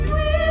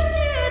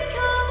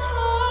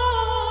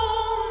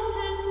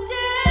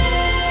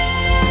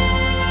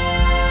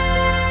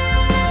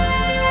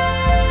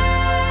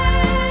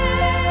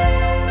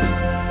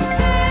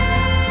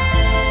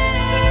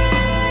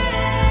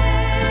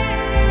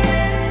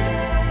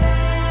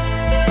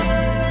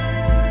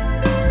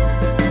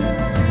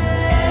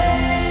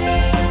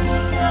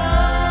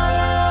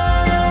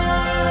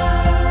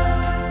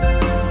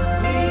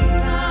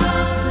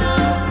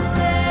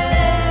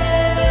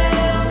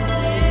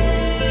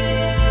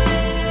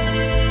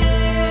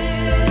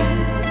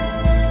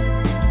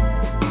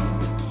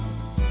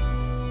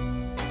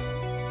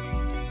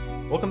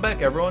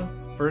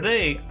everyone. For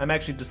today, I'm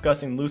actually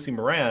discussing Lucy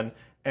Moran,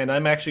 and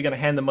I'm actually going to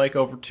hand the mic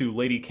over to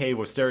Lady K of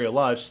Wisteria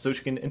Lodge so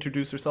she can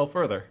introduce herself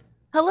further.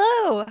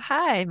 Hello.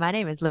 Hi, my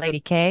name is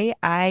Lady K.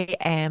 I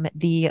am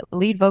the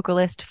lead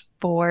vocalist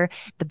for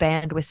the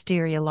band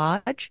Wisteria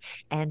Lodge,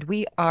 and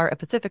we are a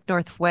Pacific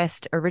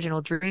Northwest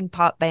original dream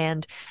pop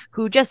band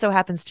who just so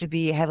happens to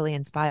be heavily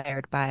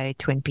inspired by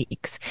Twin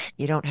Peaks.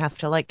 You don't have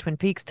to like Twin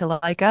Peaks to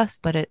like us,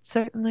 but it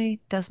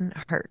certainly doesn't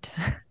hurt.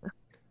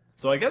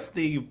 So I guess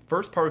the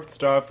first part of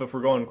stuff, if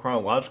we're going in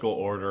chronological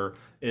order,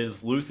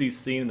 is Lucy's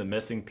scene in the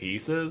missing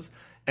pieces.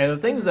 And the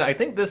thing is that I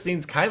think this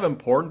scene's kind of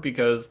important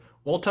because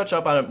we'll touch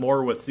up on it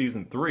more with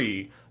season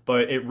three,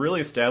 but it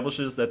really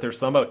establishes that there's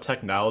some about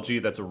technology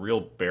that's a real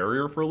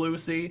barrier for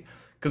Lucy.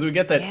 Because we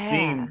get that Yeah.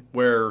 scene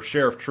where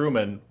Sheriff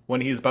Truman,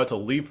 when he's about to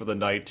leave for the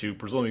night to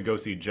presumably go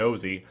see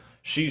Josie,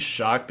 she's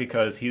shocked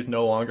because he's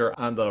no longer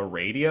on the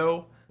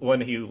radio.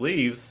 When he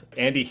leaves,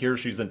 Andy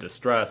hears she's in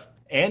distress.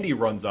 Andy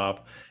runs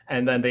up,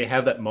 and then they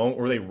have that moment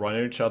where they run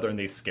at each other and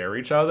they scare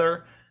each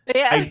other. I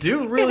Yeah.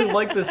 do really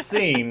like this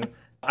scene.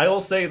 I will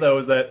say though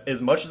is that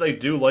as much as I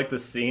do like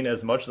this scene,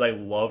 as much as I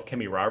love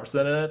Kimmy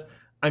Robertson in it,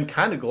 I'm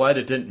kind of glad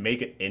it didn't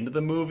make it into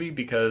the movie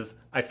because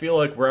I feel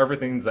like where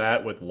everything's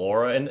at with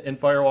Laura in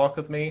Fire Walk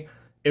with Me,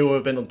 it would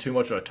have been too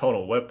much of a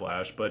tonal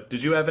whiplash. But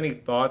did you have any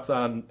thoughts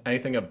on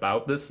anything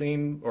about this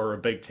scene or a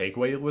big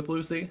takeaway with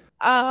Lucy?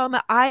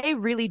 I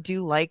really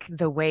do like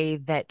the way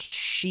that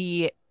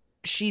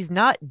she's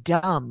not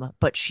dumb,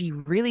 but she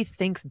really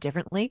thinks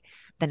differently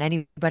than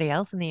anybody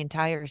else in the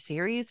entire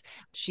series.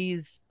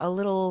 She's a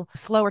little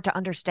slower to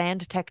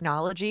understand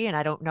technology, and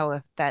I don't know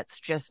if that's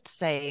just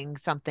saying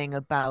something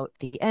about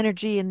the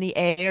energy in the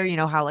air,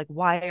 how like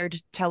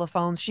wired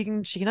telephones, she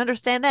can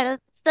understand that.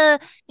 It's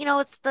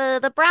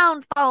the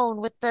brown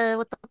phone with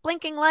the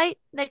blinking light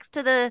next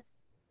to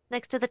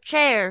the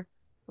chair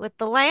with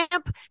the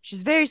lamp.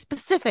 She's very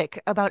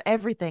specific about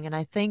everything. And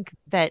I think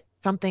that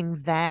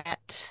something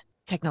that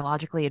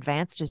technologically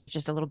advanced is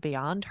just a little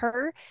beyond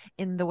her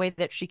in the way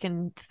that she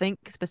can think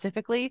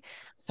specifically.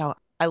 So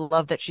I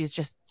love that she's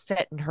just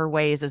set in her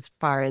ways as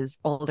far as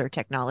older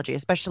technology,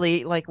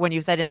 especially like when you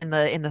said in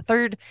the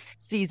third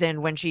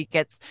season when she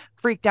gets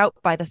freaked out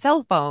by the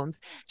cell phones.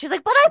 She's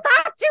like, "But I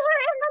thought you were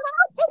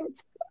in the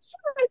mountains."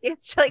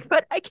 It's like,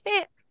 but I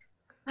can't.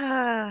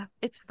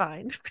 It's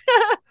fine.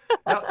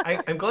 Now,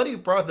 I'm glad you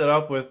brought that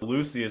up with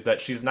Lucy, is that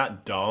she's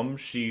not dumb,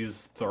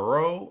 she's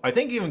thorough. I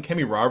think even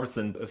Kimmy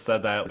Robertson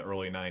said that in the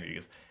early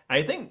 90s.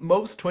 And I think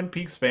most Twin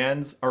Peaks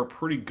fans are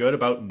pretty good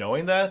about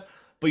knowing that,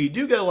 but you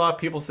do get a lot of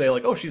people say,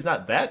 like, oh, she's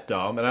not that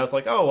dumb. And I was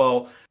like, oh,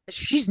 well,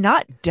 She's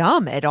not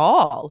dumb at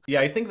all.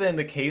 yeah, I think that in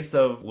the case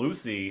of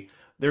Lucy,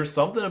 there's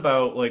something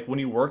about like when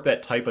you work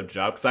that type of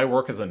job, because I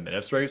work as an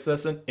administrative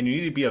assistant, and you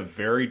need to be a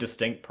very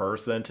distinct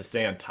person to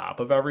stay on top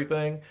of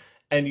everything.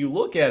 And you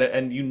look at it,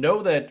 and you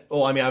know that.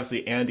 Well, I mean,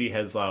 obviously Andy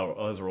has a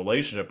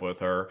relationship with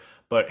her,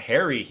 but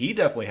Harry, he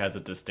definitely has a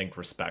distinct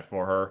respect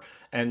for her,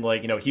 and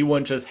like he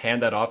wouldn't just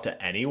hand that off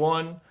to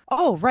anyone.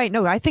 Oh, right.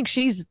 No, I think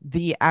she's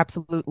the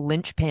absolute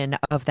linchpin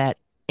of that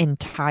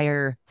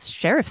entire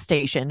sheriff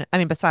station. I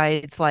mean,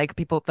 besides like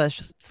people, the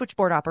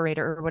switchboard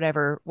operator or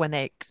whatever, when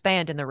they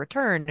expand in the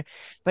return,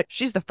 but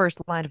she's the first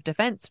line of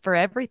defense for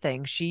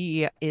everything.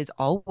 She is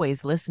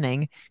always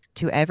listening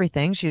to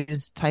everything. She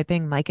was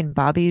typing Mike and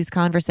Bobby's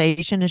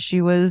conversation as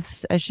she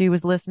was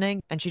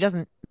listening, and she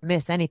doesn't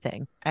miss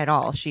anything at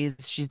all. She's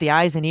the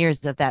eyes and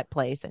ears of that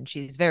place, and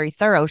she's very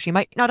thorough. She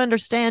might not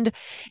understand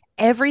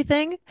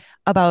everything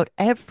about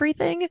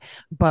everything,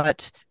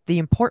 but the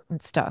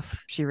important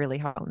stuff she really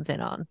hones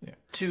in on. Yeah.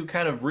 To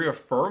kind of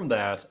reaffirm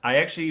that, I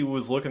actually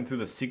was looking through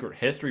the secret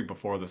history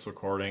before this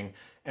recording,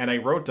 and I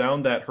wrote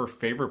down that her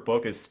favorite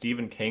book is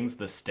Stephen King's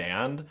The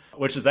Stand,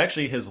 which is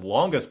actually his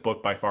longest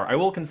book by far. I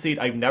will concede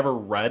I've never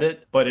read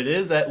it, but it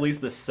is at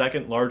least the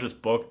second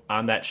largest book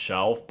on that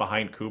shelf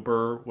behind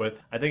Cooper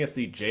with, I think it's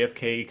the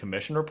JFK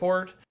Commission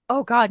Report.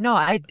 Oh God, no,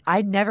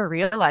 I never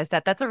realized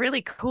that. That's a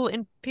really cool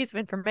piece of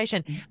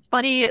information.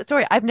 Funny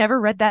story. I've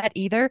never read that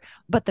either,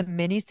 but the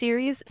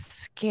miniseries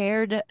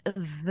scared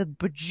the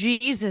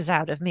bejesus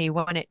out of me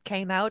when it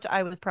came out.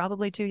 I was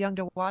probably too young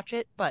to watch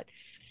it, but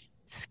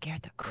it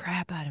scared the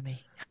crap out of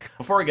me.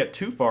 Before I get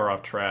too far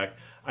off track,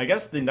 I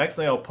guess the next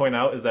thing I'll point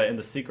out is that in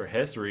the secret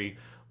history,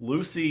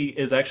 Lucy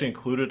is actually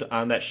included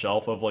on that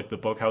shelf of like the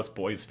Bookhouse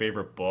Boys'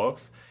 favorite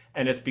books,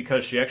 and it's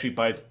because she actually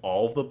buys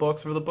all of the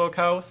books for the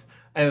Bookhouse.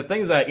 And the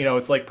thing is that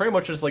it's like pretty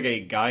much just like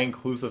a guy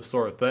inclusive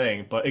sort of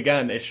thing, but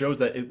again, it shows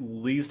that at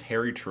least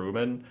Harry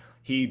Truman,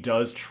 he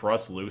does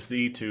trust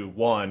Lucy to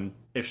one,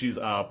 if she's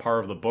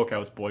part of the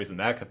Bookhouse Boys in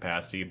that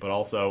capacity, but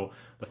also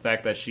the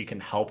fact that she can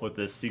help with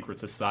this secret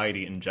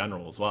society in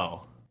general as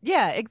well.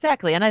 Yeah,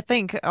 exactly. And I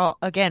think,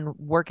 again,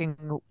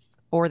 working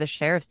for the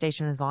sheriff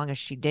station as long as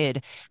she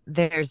did,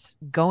 there's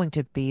going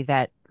to be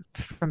that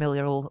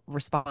familial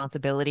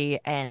responsibility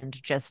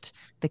and just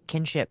the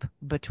kinship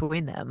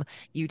between them.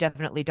 You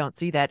definitely don't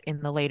see that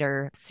in the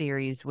later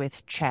series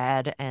with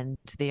Chad and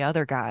the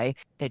other guy.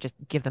 They just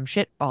give them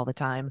shit all the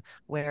time.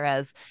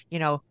 Whereas,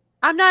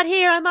 I'm not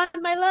here, I'm on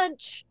my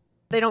lunch.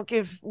 They don't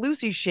give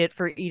Lucy shit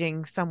for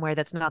eating somewhere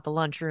that's not the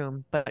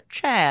lunchroom, but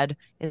Chad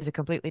is a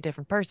completely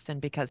different person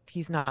because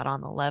he's not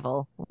on the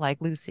level like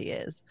Lucy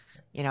is,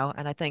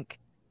 and I think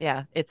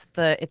yeah, it's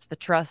the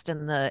trust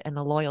and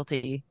the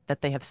loyalty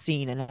that they have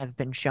seen and have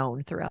been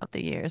shown throughout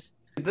the years.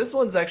 This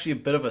one's actually a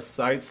bit of a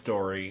side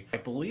story. I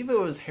believe it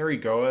was Harry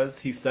Goaz.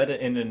 He said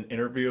it in an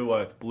interview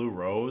with Blue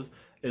Rose.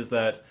 Is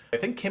that I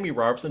think Kimmy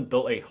Robertson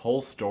built a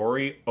whole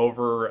story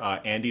over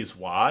Andy's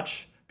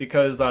watch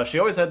because she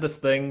always had this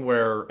thing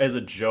where, as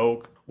a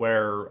joke,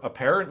 where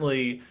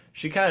apparently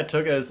she kind of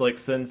took it as like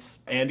since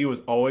Andy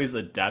was always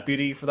a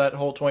deputy for that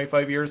whole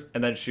 25 years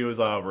and then she was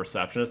a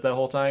receptionist that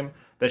whole time,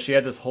 that she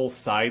had this whole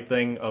side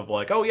thing of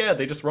like, oh yeah,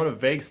 they just run a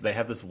Vegas, they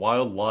have this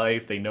wild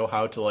life, they know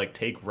how to like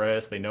take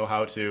risks, they know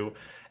how to.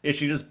 And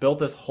she just built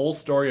this whole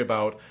story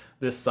about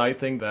this side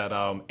thing that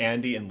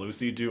Andy and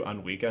Lucy do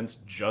on weekends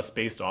just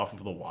based off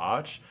of the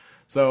watch.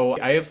 So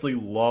I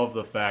absolutely love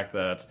the fact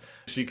that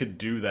she could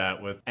do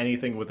that with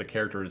anything with a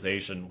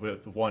characterization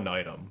with one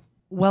item.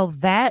 Well,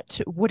 that's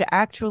one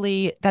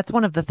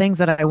of the things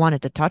that I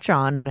wanted to touch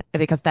on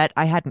because that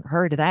I hadn't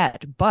heard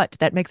that, but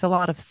that makes a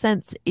lot of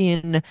sense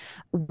in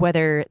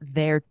whether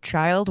their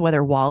child,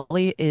 whether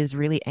Wally is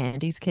really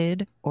Andy's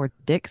kid or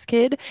Dick's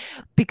kid,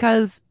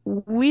 because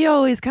we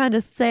always kind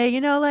of say,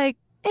 like,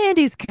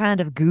 Andy's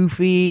kind of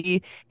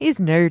goofy, he's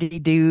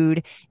nerdy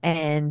dude,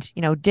 and,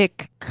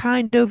 Dick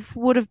kind of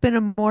would have been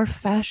a more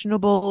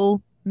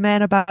fashionable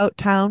man about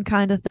town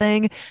kind of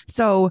thing.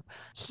 So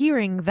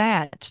hearing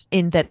that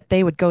in that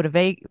they would go to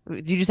Vegas,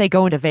 did you say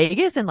going to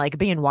Vegas and like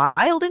being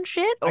wild and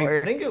shit? I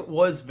Or think it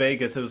was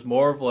Vegas. It was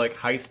more of like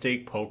high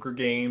stake poker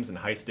games and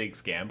high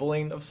stakes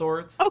gambling of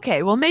sorts.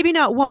 okay, well maybe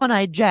not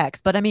One-Eyed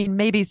Jacks, but I mean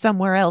maybe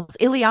somewhere else,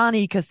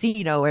 Iliani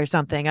Casino or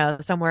something,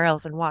 somewhere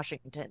else in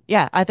Washington.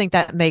 Yeah, I think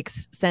that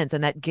makes sense,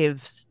 and that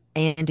gives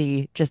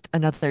Andy just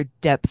another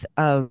depth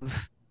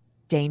of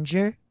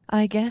danger,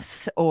 I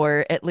guess,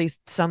 or at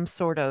least some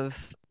sort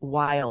of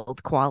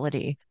wild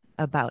quality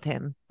about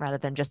him rather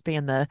than just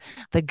being the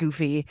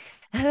goofy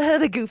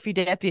the goofy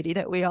deputy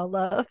that we all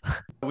love.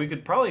 We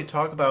could probably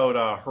talk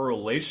about her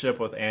relationship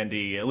with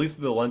Andy, at least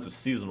through the lens of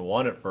season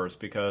one at first,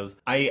 because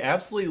I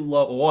absolutely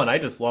love one. I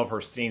just love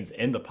her scenes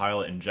in the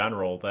pilot in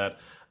general. That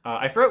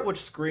I forget which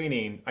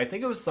screening. I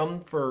think it was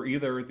some for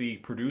either the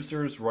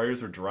producers,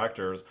 writers, or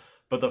directors.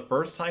 But the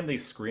first time they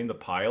screened the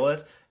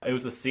pilot, it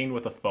was a scene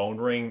with a phone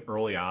ring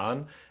early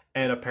on.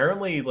 And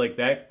apparently, like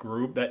that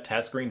group, that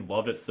test screen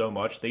loved it so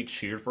much they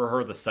cheered for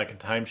her the second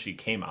time she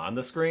came on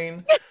the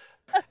screen.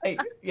 Hey,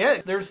 yeah,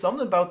 there's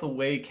something about the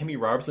way Kimmy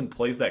Robertson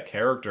plays that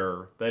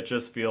character that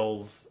just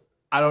feels,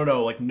 I don't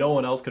know, like no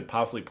one else could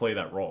possibly play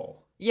that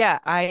role. Yeah,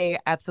 I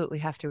absolutely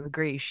have to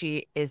agree.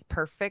 She is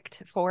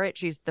perfect for it.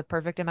 She's the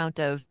perfect amount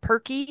of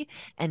perky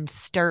and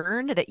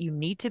stern that you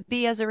need to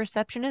be as a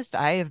receptionist.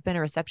 I have been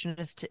a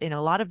receptionist in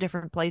a lot of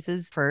different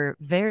places for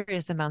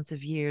various amounts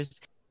of years.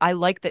 I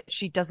like that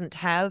she doesn't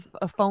have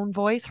a phone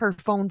voice. Her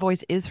phone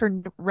voice is her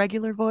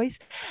regular voice.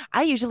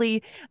 I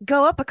usually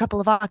go up a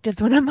couple of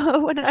octaves when I'm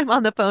when I'm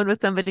on the phone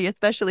with somebody,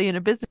 especially in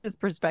a business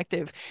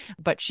perspective.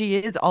 But she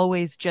is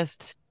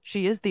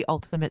the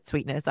ultimate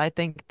sweetness. I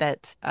think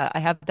that I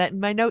have that in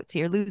my notes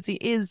here. Lucy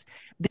is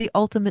the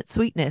ultimate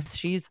sweetness.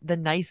 She's the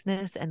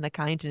niceness and the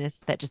kindness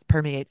that just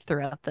permeates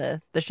throughout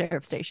the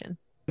sheriff station.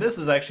 This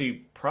is actually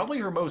probably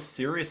her most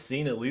serious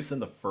scene, at least in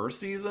the first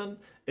season,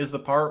 is the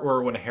part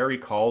where when Harry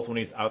calls when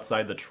he's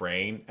outside the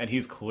train and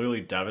he's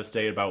clearly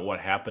devastated about what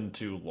happened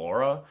to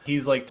Laura.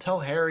 He's like, tell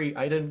Harry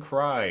I didn't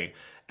cry.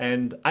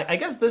 And I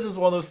guess this is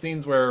one of those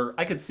scenes where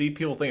I could see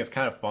people think it's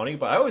kind of funny,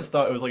 but I always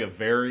thought it was like a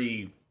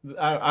very,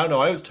 I don't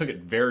know, I always took it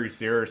very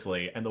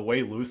seriously. And the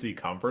way Lucy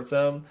comforts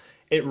him,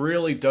 it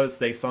really does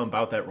say something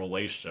about that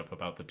relationship,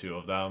 about the two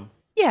of them.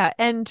 Yeah,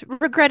 and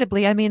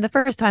regrettably, I mean, the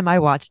first time I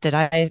watched it,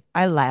 I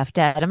laughed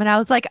at him and I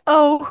was like,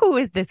 "Oh, who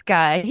is this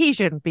guy? He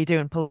shouldn't be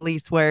doing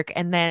police work."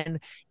 And then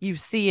you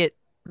see it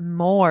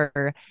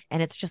more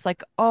and it's just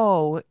like,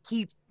 "Oh,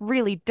 he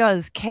really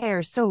does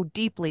care so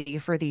deeply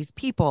for these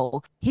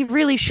people. He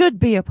really should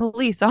be a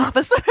police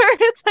officer."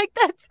 It's like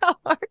that's how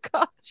our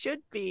cops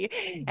should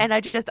be. And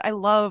I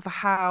love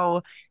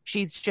how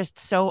she's just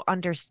so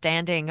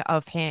understanding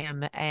of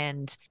him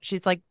and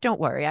she's like, "Don't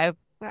worry.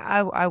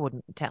 I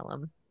wouldn't tell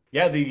him."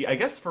 Yeah, the I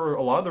guess for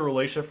a lot of the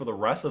relationship for the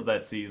rest of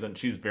that season,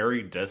 she's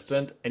very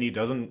distant, and he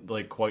doesn't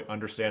like quite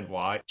understand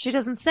why. She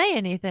doesn't say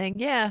anything.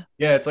 Yeah.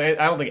 Yeah, it's like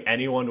I don't think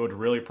anyone would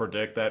really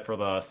predict that for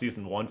the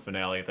season one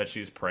finale that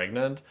she's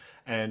pregnant,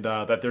 and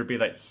that there'd be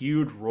that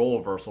huge role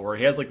reversal where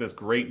he has like this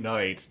great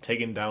night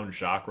taking down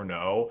Jacques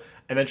Renault,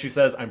 and then she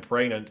says, "I'm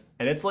pregnant,"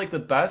 and it's like the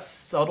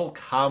best subtle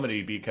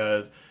comedy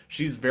because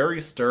she's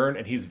very stern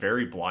and he's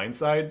very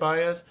blindsided by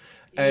it.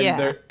 And Yeah.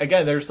 there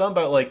again, there's some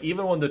about like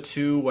even when the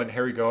two, when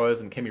Harry Goes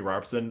and Kimmy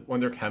Robertson, when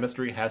their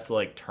chemistry has to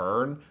like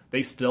turn,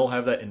 they still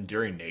have that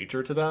endearing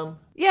nature to them.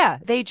 Yeah,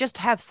 they just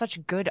have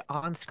such good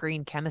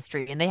on-screen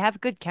chemistry and they have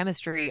good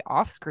chemistry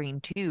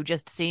off-screen too.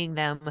 Just seeing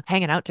them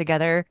hanging out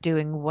together,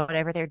 doing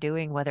whatever they're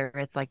doing, whether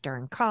it's like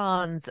during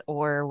cons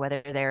or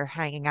whether they're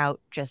hanging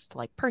out just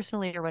like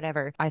personally or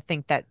whatever. I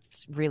think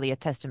that's really a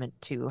testament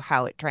to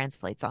how it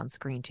translates on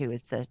screen too,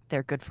 is that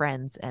they're good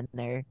friends and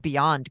they're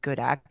beyond good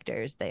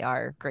actors. They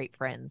are great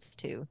friends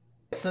too.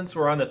 Since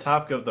we're on the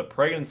topic of the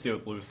pregnancy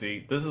with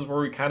Lucy, this is where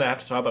we kind of have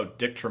to talk about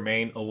Dick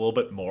Tremaine a little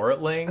bit more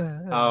at length.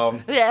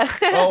 Yeah.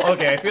 Well,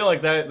 okay, I feel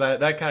like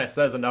that kind of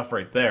says enough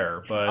right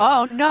there. But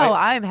Oh no,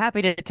 I I'm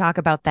happy to talk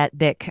about that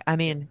Dick. I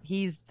mean,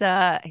 his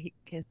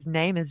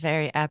name is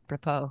very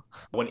apropos.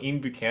 when Ian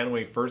Buchanan,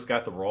 when he first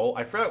got the role,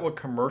 I forgot what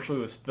commercial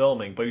he was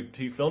filming, but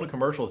he filmed a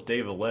commercial with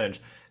David Lynch.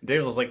 And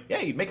David was like,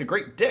 "Yeah, you make a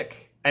great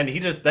Dick," and he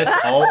just that's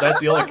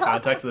the only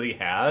context that he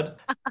had.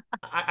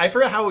 I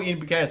forgot how Ian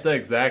Buchanan said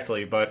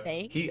exactly, but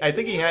Thank I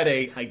think he you. had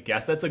a I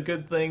guess that's a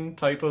good thing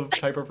type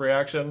of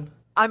reaction.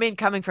 I mean,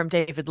 coming from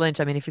David Lynch,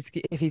 I mean,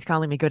 if he's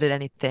calling me good at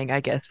anything, I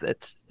guess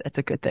it's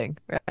a good thing,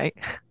 right?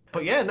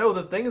 But yeah, no,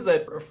 the thing is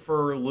that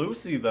for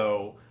Lucy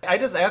though, I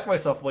just asked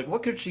myself like,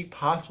 what could she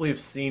possibly have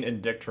seen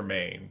in Dick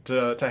Tremaine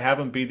to have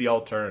him be the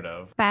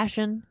alternative?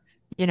 Fashion.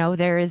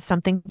 There is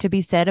something to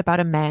be said about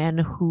a man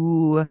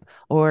who,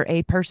 or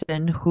a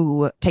person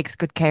who takes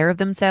good care of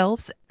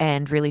themselves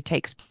and really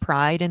takes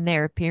pride in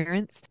their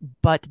appearance.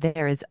 But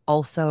there is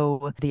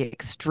also the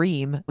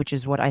extreme, which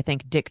is what I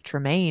think Dick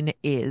Tremaine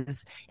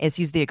is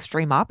he's the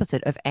extreme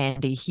opposite of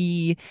Andy.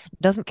 He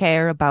doesn't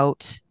care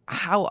about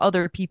how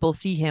other people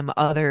see him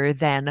other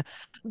than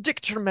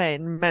Dick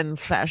Tremaine,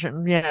 men's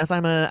fashion. Yes,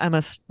 I'm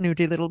a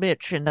snooty little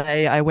bitch and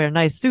I wear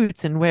nice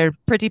suits and wear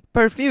pretty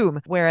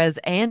perfume. Whereas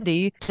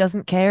Andy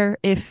doesn't care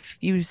if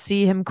you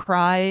see him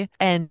cry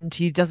and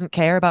he doesn't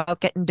care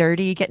about getting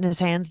dirty, getting his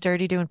hands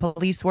dirty, doing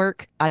police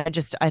work. I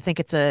think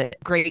it's a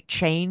great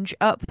change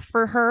up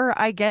for her,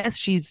 I guess.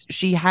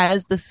 She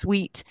has the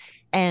sweet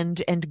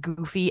and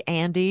goofy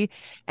Andy,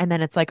 and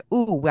then it's like,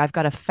 ooh, I've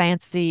got a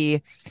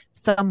fancy,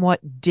 somewhat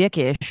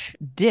dickish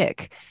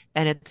Dick,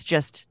 and it's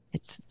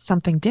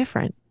something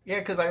different. Yeah,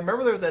 because I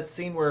remember there was that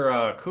scene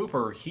where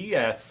Cooper he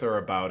asks her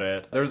about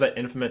it. There was that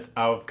infamous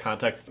out of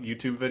context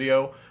YouTube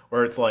video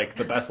where it's like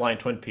the best line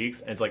Twin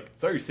Peaks, and it's like,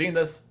 "So you're seeing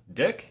this,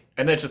 Dick?"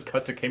 And then it just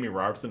cuts to Kami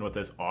Robertson with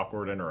this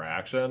awkward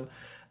interaction.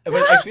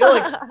 But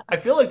I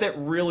feel like that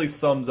really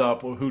sums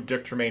up who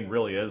Dick Tremaine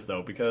really is,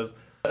 though, because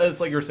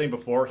it's like you were saying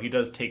before, he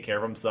does take care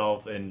of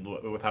himself and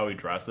with how he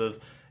dresses,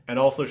 and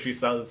also she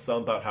says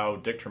something about how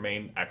Dick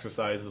Tremaine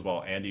exercises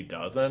while Andy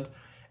doesn't.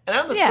 And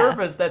on the Yeah,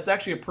 surface, that's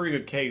actually a pretty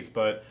good case,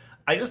 but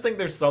I just think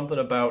there's something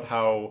about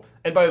how.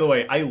 And by the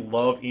way, I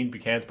love Ian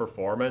Buchanan's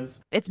performance.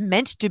 it's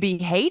meant to be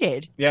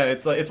hated. Yeah,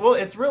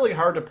 it's really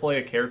hard to play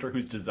a character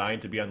who's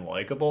designed to be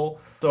unlikable.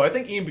 So I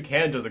think Ian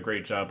Buchanan does a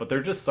great job, but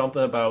there's just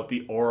something about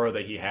the aura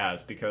that he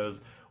has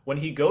because when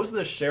he goes to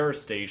the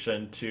sheriff's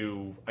station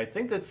to, I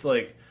think that's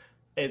like.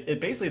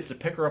 It basically is to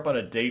pick her up on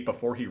a date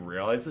before he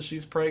realizes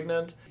she's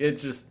pregnant.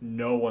 It's just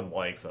no one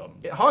likes him.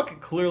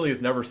 Hawk clearly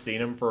has never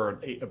seen him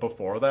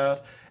before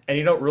that, and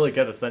you don't really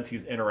get a sense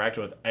he's interacted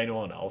with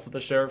anyone else at the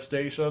sheriff's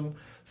station.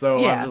 So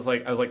Yeah. I was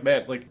like,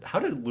 man, like, how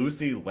did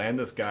Lucy land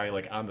this guy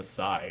like on the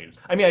side?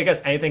 I mean, I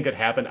guess anything could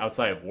happen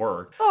outside of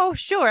work. Oh,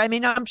 sure. I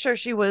mean, I'm sure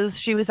she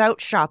was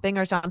out shopping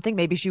or something.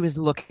 Maybe she was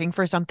looking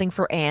for something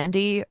for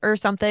Andy or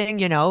something,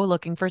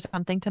 looking for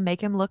something to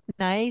make him look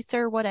nice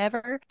or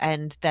whatever.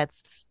 And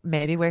that's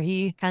maybe where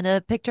he kind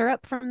of picked her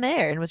up from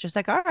there and was just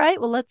like, "All right,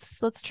 well, let's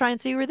try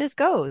and see where this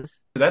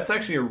goes." That's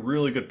actually a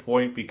really good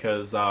point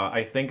because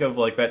I think of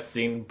like that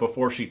scene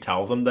before she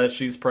tells him that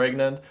she's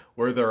pregnant,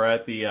 where they're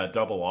at the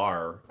Double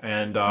R,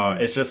 and Mhm.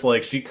 it's just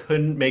like she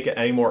couldn't make it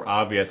any more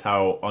obvious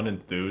how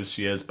unenthused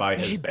she is by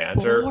his She's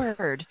banter.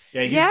 bored.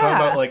 Yeah, he's talking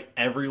about Yeah. like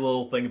every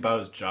little thing about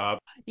his job.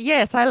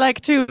 Yes, I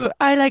like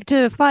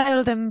to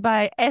file them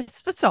by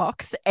S for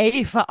socks,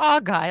 A for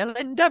Argyle,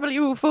 and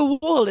W for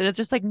wool. And it's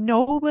just like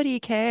nobody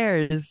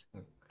cares.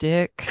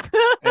 Dick.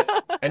 And,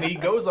 and he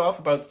goes off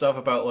about stuff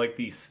about like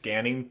the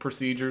scanning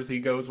procedures he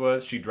goes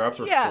with. She drops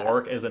her Yeah.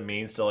 fork as a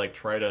means to like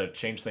try to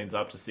change things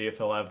up to see if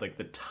he'll have like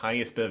the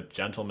tiniest bit of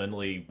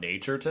gentlemanly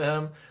nature to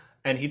him.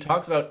 And he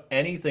talks about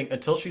anything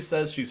until she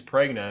says she's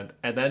pregnant,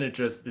 and then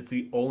it's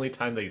the only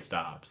time that he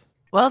stops.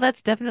 Well,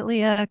 that's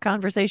definitely a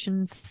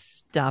conversation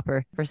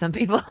stopper for some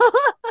people.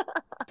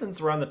 Since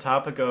we're on the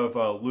topic of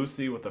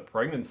Lucy with the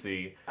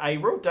pregnancy, I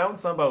wrote down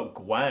some about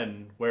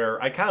Gwen,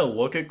 where I kind of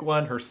look at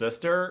Gwen, her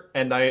sister,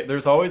 and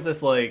there's always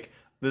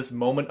this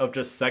moment of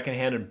just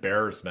secondhand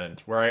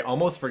embarrassment where I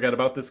almost forget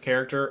about this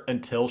character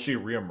until she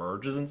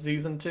reemerges in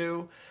season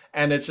two,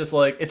 and it's just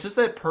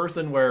that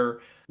person where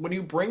when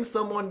you bring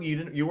someone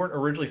you weren't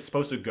originally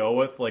supposed to go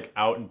with like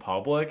out in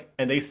public,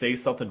 and they say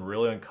something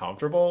really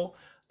uncomfortable.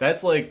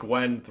 That's like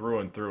Gwen through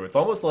and through. It's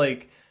almost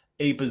like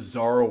a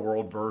bizarro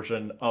world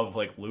version of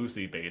like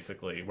Lucy,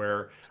 basically,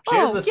 where she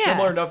has Oh, a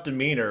similar yeah. enough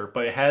demeanor,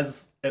 but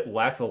it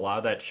lacks a lot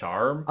of that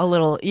charm. A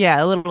little,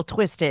 yeah, a little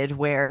twisted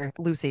where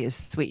Lucy is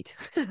sweet.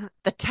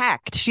 The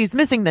tact. She's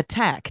missing the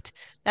tact.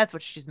 That's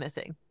what she's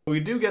missing. We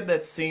do get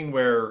that scene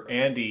where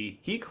Andy,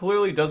 he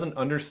clearly doesn't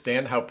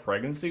understand how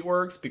pregnancy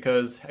works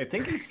because I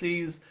think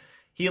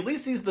he at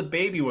least sees the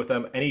baby with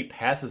them and he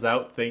passes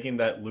out thinking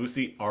that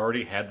Lucy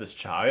already had this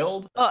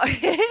child. Oh.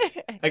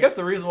 I guess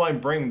the reason why I'm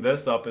bringing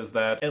this up is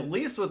that at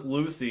least with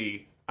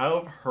Lucy, out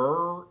of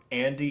her,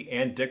 Andy,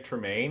 and Dick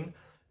Tremaine,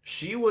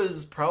 she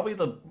was probably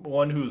the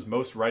one who's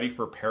most ready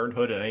for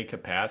parenthood in any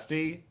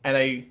capacity.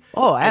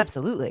 Oh, I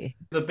absolutely.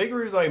 the big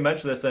reason I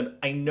mention this, and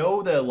I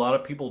know that a lot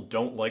of people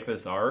don't like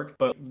this arc,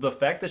 but the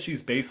fact that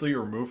she's basically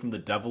removed from the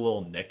Devil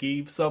Little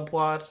Nicky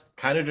subplot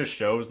kind of just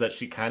shows that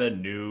she kind of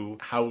knew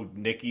how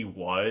Nicky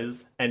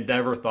was and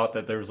never thought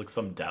that there was like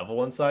some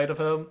devil inside of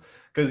him.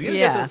 Because you get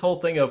Yeah. this whole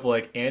thing of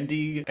like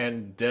Andy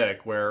and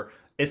Dick where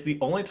it's the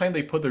only time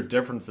they put their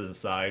differences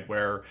aside,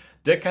 where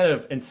Dick kind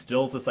of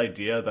instills this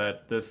idea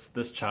that this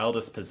child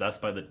is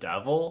possessed by the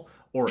devil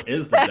or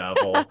is the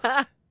devil,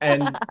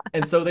 and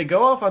so they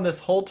go off on this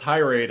whole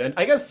tirade. And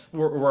I guess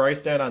where I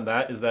stand on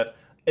that is that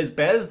as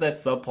bad as that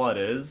subplot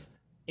is,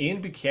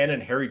 Ian Buchanan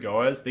and Harry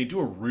Goaz, they do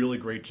a really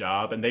great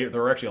job, and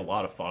they're actually a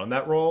lot of fun in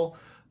that role.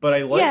 But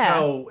I like Yeah.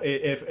 how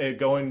if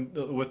going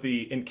with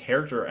the in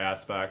character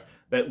aspect,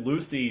 that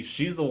Lucy,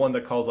 she's the one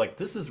that calls like,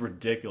 this is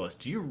ridiculous.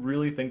 Do you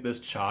really think this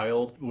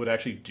child would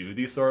actually do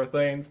these sort of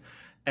things?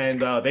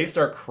 And they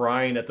start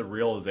crying at the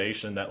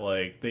realization that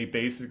like they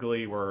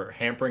basically were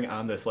hampering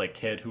on this like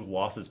kid who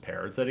lost his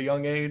parents at a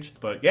young age.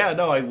 But yeah,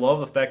 no, I love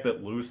the fact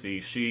that Lucy,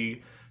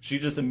 she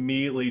just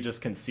immediately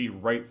just can see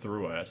right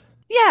through it.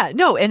 Yeah,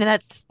 no, and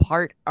that's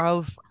part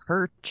of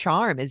her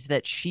charm is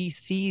that she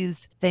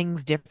sees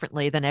things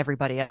differently than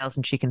everybody else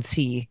and she can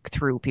see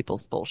through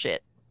people's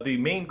bullshit. The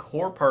main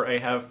core part I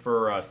have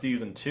for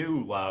season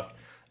two left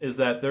is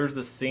that there's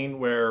this scene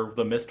where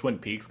the Miss Twin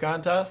Peaks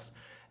contest,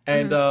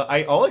 and Mhm.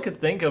 I all I could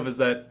think of is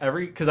that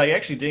every because I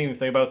actually didn't even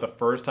think about it the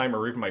first time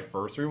or even my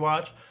first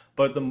rewatch,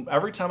 but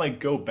every time I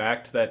go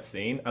back to that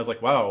scene, I was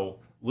like, wow.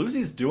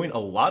 Lucy's doing a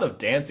lot of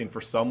dancing for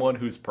someone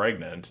who's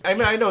pregnant. I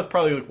mean, I know it's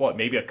probably like what,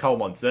 maybe a couple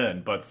months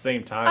in, but at the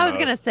same time, I was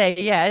gonna say,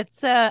 yeah,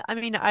 it's I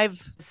mean,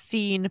 I've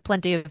seen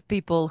plenty of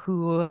people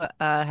who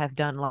have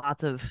done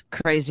lots of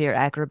crazier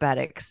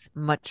acrobatics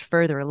much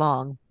further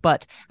along,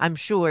 but I'm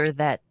sure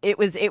that it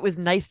was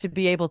nice to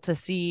be able to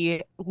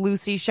see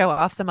Lucy show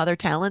off some other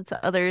talents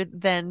other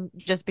than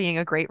just being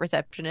a great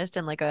receptionist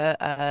and like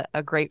a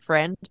great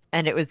friend.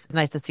 And it was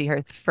nice to see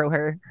her throw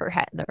her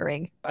hat in the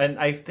ring. and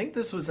I think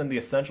this was in the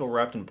Essential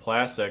Wrapped in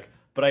Plastic,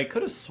 but I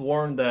could have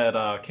sworn that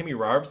Kimmy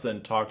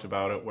Robertson talked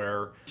about it,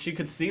 where she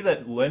could see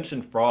that Lynch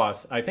and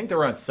Frost, I think they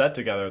were on set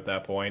together at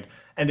that point,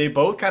 and they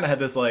both kind of had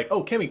this like,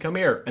 "Oh, Kimmy, come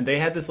here," and they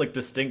had this like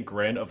distinct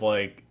grin of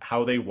like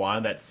how they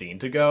wanted that scene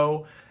to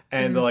go.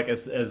 And they're Mhm. like,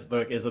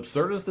 as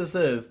absurd as this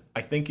is,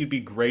 I think you'd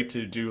be great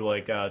to do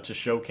like to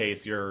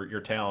showcase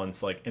your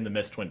talents like in the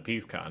Miss Twin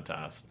Peaks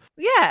contest.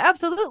 Yeah,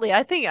 absolutely.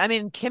 I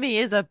mean, Kimmy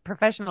is a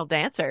professional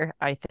dancer,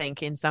 I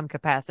think, in some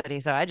capacity.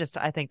 So I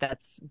think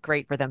that's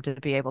great for them to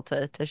be able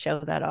to show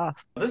that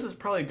off. This is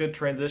probably a good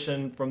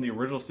transition from the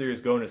original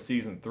series going to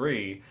season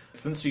three,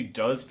 since she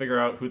does figure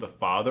out who the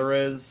father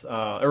is,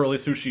 or at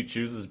least who she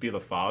chooses to be the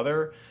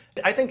father.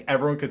 I think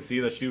everyone could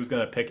see that she was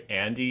going to pick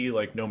Andy,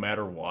 like, no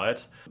matter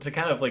what. To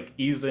kind of, like,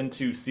 ease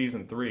into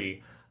season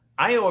three,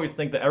 I always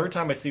think that every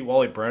time I see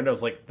Wally Brando, I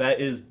was like,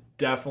 that is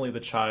definitely the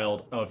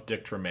child of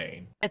Dick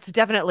Tremaine. It's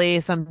definitely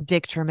some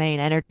Dick Tremaine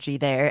energy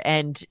there.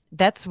 And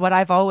that's what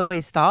I've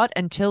always thought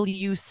until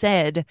you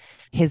said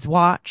his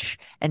watch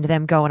and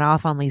them going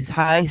off on these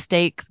high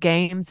stakes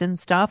games and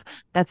stuff.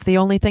 That's the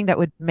only thing that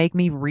would make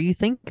me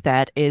rethink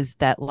that is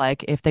that,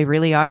 like, if they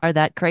really are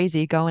that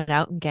crazy going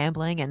out and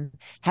gambling and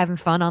having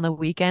fun on the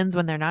weekends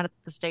when they're not at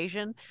the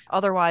station.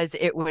 Otherwise,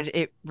 it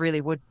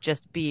really would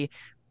just be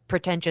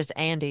pretentious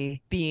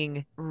Andy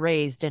being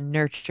raised and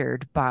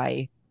nurtured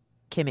by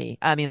Kimmy.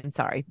 I mean,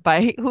 sorry,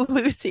 by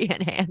Lucy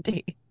and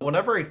Andy.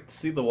 Whenever I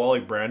see the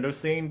Wally Brando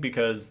scene,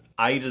 because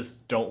I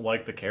just don't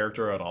like the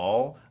character at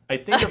all, I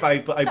think if I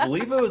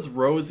believe it was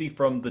Rosie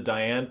from the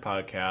Diane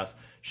podcast,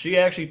 she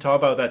actually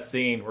talked about that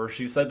scene where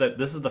she said that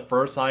this is the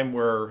first time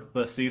where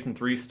the season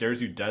three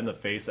stares you dead in the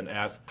face and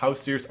asks, "How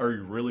serious are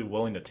you really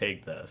willing to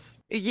take this?"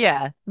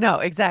 Yeah, no,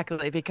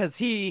 exactly, because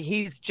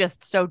he's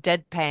just so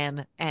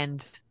deadpan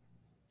and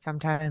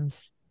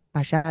sometimes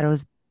my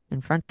shadow's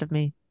in front of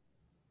me,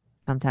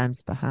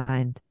 sometimes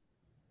behind,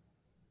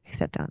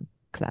 except on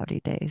cloudy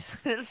days.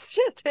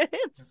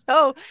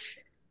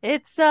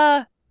 It's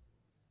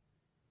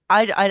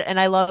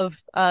I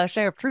love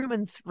Sheriff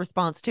Truman's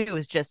response too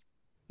is just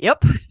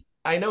yep.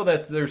 I know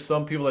that there's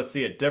some people that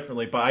see it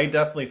differently, but I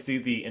definitely see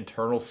the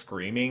internal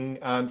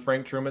screaming on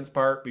Frank Truman's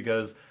part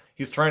because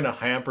he's trying to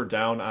hamper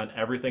down on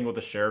everything with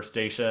the sheriff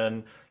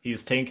station.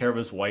 He's taking care of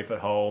his wife at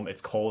home.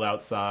 It's cold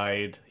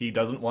outside. He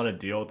doesn't want to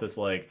deal with this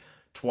like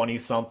 20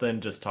 something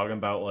just talking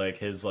about like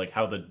his like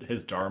how the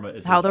his dharma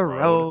is How his the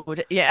road.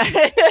 road.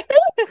 Yeah.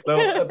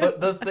 So,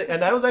 but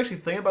and I was actually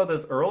thinking about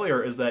this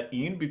earlier is that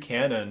Ian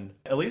Buchanan,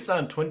 at least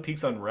on Twin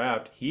Peaks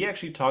Unwrapped, he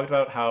actually talked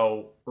about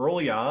how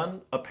early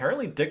on,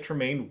 apparently Dick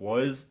Tremaine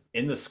was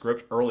in the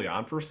script early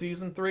on for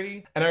season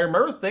three. And I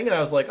remember thinking, I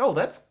was like, oh,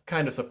 that's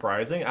kind of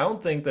surprising. I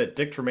don't think that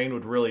Dick Tremaine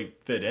would really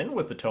fit in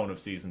with the tone of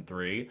season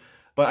three,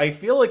 but I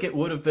feel like it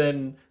would have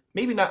been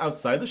maybe not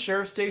outside the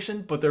sheriff's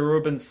station, but there would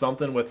have been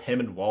something with him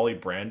and Wally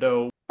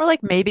Brando. Or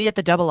like maybe at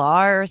the Double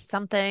R or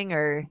something,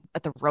 or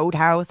at the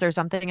Roadhouse or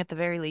something at the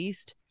very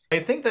least. I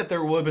think that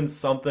there would have been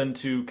something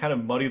to kind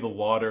of muddy the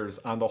waters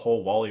on the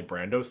whole Wally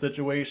Brando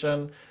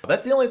situation.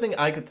 That's the only thing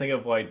I could think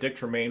of why Dick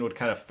Tremaine would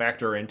kind of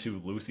factor into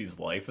Lucy's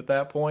life at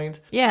that point.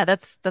 Yeah,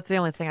 that's the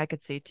only thing I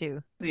could see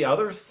too. The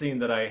other scene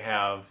that I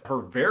have, her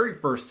very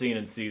first scene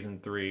in season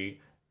three,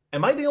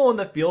 am I the only one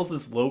that feels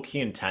this low key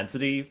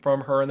intensity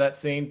from her in that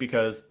scene?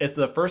 Because it's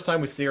the first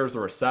time we see her as a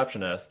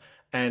receptionist,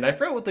 and I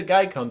forget what the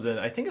guy comes in.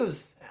 I think it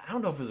was, I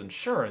don't know if it was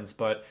insurance,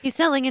 but He's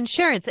selling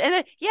insurance.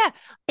 And yeah,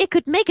 it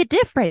could make a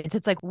difference.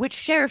 It's like, which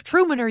Sheriff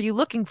Truman are you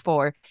looking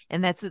for?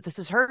 And this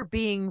is her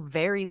being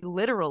very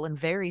literal and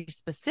very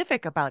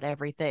specific about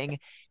everything.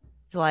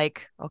 It's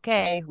like,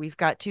 okay, we've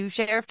got two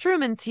Sheriff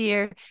Trumans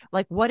here.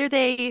 Like, what are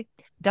they?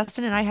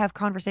 Dustin and I have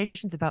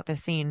conversations about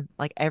this scene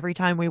like every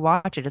time we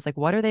watch it. It's like,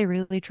 what are they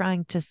really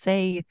trying to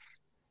say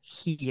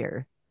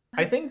here?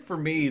 I think for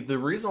me, the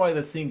reason why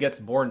the scene gets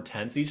more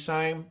intense each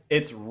time,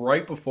 it's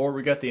right before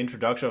we get the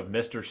introduction of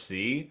Mr.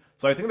 C.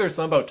 So I think there's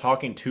something about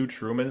talking to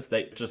Trumans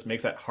that just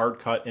makes that hard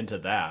cut into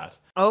that.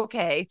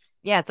 Okay.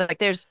 Yeah, it's like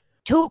there's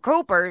two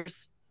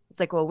Coopers. It's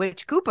like, well,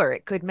 which Cooper?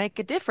 It could make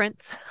a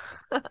difference.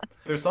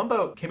 There's something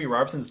about Kimmy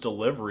Robertson's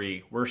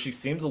delivery where she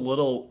seems a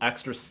little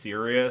extra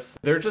serious.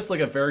 There's just like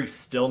a very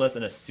stillness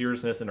and a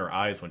seriousness in her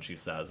eyes when she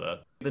says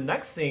it. The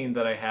next scene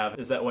that I have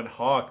is that when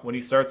Hawk, when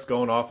he starts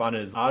going off on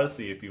his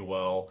odyssey, if you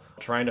will,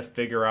 trying to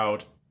figure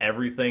out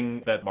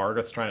everything that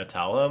Margaret's trying to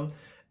tell him,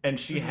 and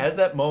she Mhm. has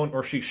that moment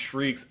where she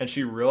shrieks and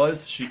she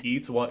realizes she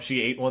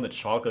ate one of the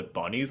chocolate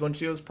bunnies when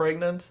she was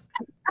pregnant.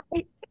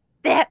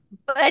 That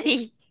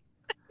buddy.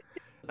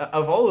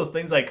 Of all the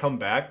things I come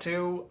back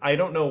to, I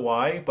don't know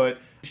why, but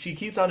she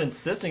keeps on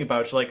insisting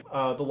about it. She's like,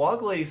 the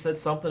log lady said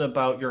something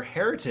about your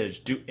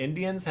heritage. Do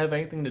Indians have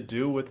anything to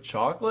do with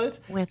chocolate?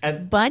 With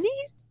And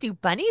bunnies? Do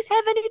bunnies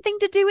have anything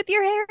to do with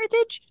your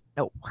heritage?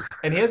 No.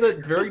 and he has a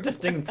very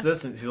distinct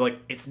insistence. He's like,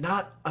 it's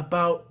not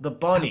about the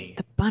About bunny.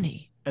 the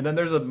bunny. And then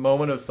there's a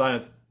moment of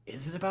silence.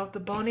 Is it about the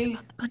Is it bunny?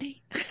 about the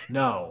bunny?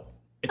 No,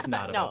 it's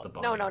not about No, the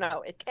no, bunny. no,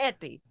 no. It can't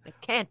be. It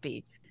can't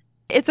be.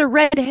 It's a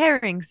red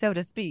herring, so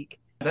to speak.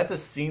 That's a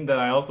scene that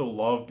I also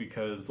love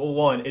because, well,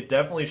 one, it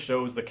definitely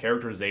shows the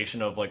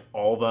characterization of like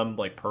all of them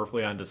like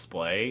perfectly on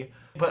display.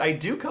 But I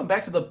do come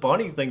back to the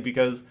bunny thing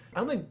because I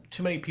don't think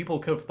too many people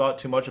could have thought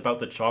too much about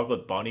the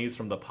chocolate bunnies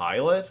from the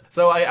pilot.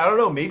 So I don't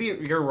know, maybe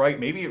you're right.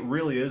 Maybe it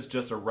really is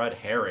just a red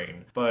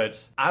herring.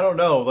 But I don't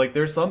know. Like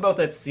there's something about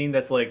that scene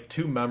that's like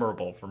too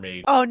memorable for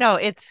me. Oh no,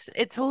 it's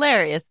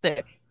hilarious.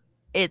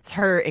 It's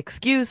her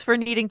excuse for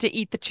needing to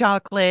eat the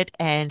chocolate,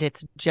 and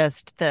it's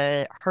just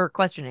the her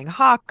questioning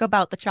Hawk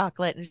about the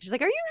chocolate, and she's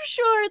like, "Are you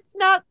sure it's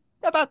not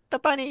about the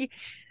bunny?"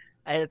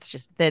 And it's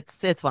just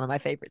it's one of my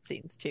favorite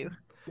scenes too.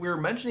 We were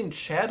mentioning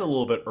Chad a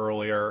little bit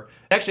earlier.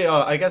 Actually,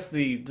 I guess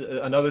the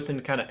another thing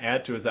to kind of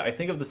add to is that I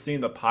think of the scene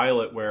in the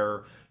pilot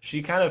where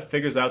she kind of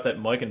figures out that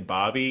Mike and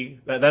Bobby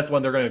that's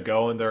when they're going to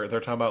go and they're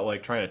talking about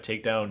like trying to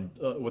take down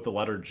with the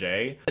letter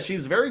J.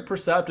 She's very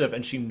perceptive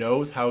and she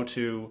knows how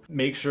to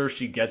make sure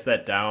she gets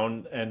that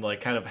down and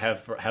like kind of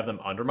have them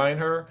undermine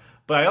her.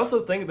 But I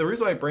also think the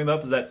reason why I bring it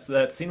up is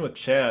that scene with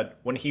Chad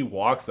when he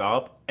walks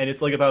up and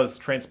it's like about as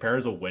transparent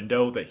as a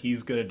window that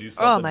he's gonna do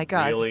Oh something my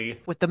God,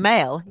 really. with the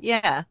mail,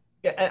 yeah,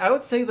 Yeah, and I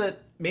would say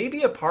that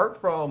maybe apart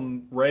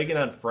from Reagan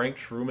on Frank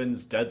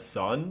Truman's dead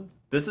son,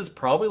 this is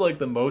probably like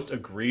the most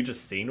egregious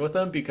scene with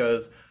them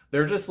because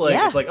they're just like,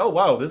 yeah. it's like, oh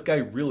wow, this guy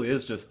really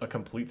is just a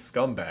complete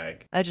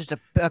scumbag. That's just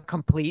a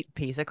complete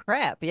piece of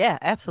crap. Yeah,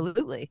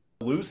 absolutely.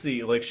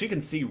 Lucy, like, she can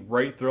see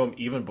right through him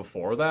even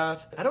before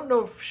that. I don't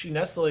know if she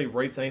necessarily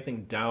writes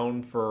anything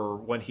down for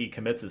when he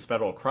commits his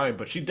federal crime,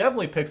 but she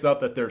definitely picks up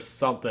that there's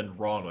something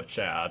wrong with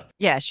Chad.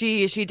 Yeah,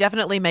 she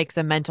definitely makes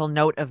a mental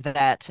note of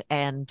that,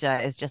 and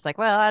is just like,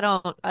 well, I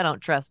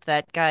don't trust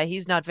that guy.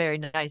 He's not very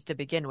nice to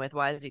begin with.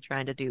 Why is he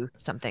trying to do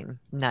something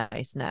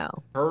nice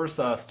now? Her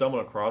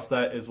stumbling across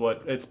that is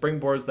what it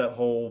springboards that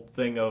whole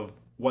thing of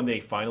when they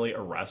finally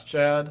arrest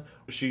Chad.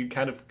 She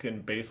kind of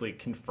can basically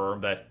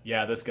confirm that,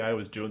 yeah, this guy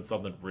was doing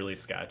something really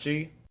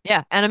sketchy.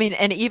 Yeah, and I mean,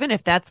 and even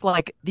if that's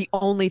like the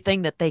only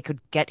thing that they could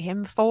get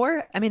him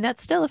for, I mean,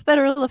 that's still a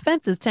federal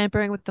offense, is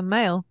tampering with the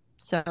mail.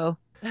 So,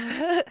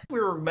 We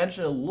were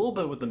mentioning a little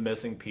bit with the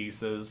missing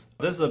pieces.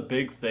 This is a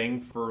big thing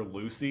for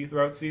Lucy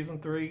throughout season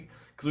three.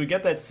 Because we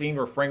get that scene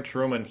where Frank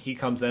Truman, he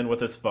comes in with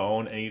his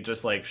phone and he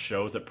just like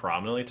shows it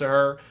prominently to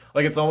her.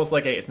 Like it's almost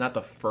like it's not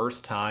the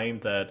first time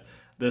that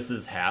this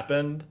has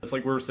happened. It's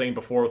like we were saying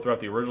before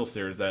throughout the original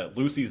series that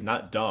Lucy's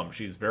not dumb.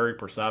 She's very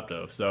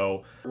perceptive.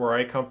 So, where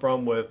I come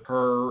from with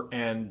her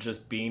and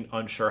just being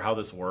unsure how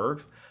this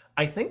works,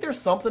 I think there's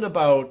something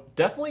about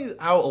definitely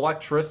how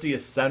electricity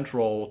is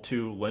central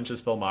to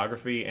Lynch's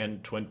filmography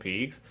and Twin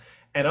Peaks.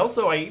 And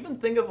also, I even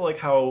think of like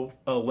how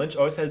Lynch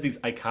always has these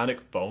iconic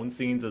phone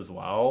scenes as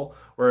well,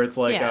 where it's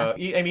like, Yeah.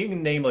 I mean, you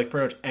can name like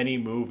pretty much any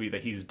movie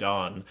that he's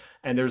done,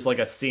 and there's like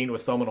a scene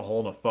with someone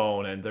holding a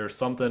phone, and there's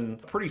something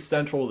pretty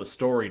central to the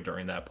story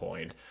during that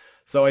point.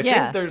 So I think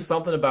Yeah. there's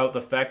something about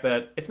the fact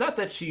that it's not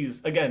that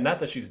she's, again, not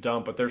that she's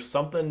dumb, but there's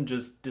something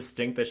just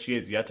distinct that she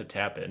has yet to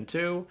tap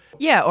into.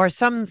 Yeah, or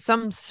some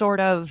sort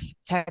of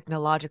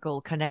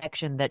technological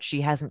connection that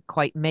she hasn't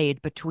quite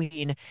made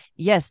between,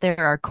 yes, there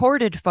are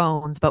corded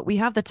phones, but we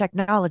have the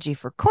technology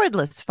for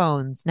cordless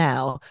phones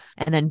now,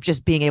 and then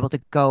just being able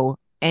to go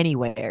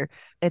anywhere.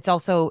 It's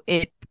also,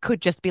 it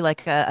could just be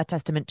like a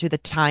testament to the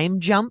time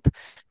jump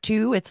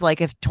too. It's like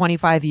if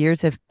 25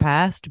 years have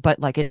passed, but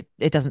like it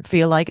doesn't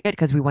feel like it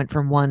because we went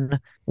from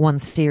one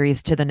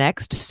series to the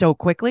next so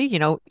quickly,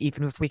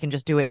 even if we can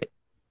just do it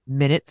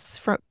minutes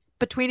from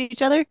between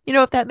each other,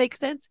 if that makes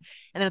sense.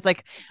 And then it's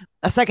like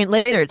a second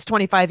later, it's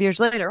 25 years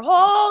later.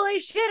 Holy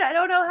shit, I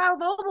don't know how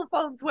mobile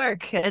phones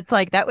work. It's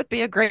like that would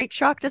be a great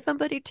shock to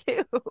somebody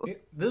too.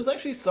 There's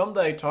actually some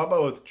that I talked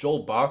about with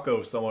Joel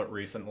Bacco somewhat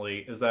recently,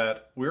 is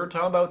that we were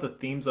talking about the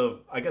themes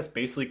of, I guess,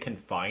 basically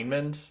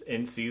confinement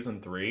in season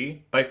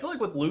three. But I feel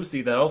like with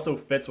Lucy, that also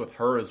fits with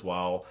her as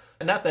well.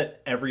 And not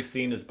that every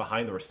scene is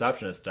behind the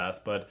receptionist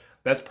desk, but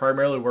that's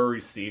primarily where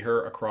we see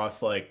her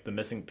across like the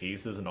missing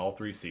pieces in all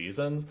three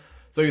seasons.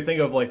 So you think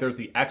of like there's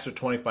the extra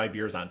 25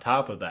 years on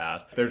top of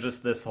that. There's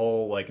just this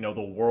whole like,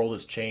 the world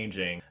is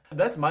changing.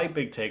 That's my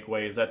big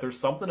takeaway, is that there's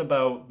something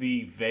about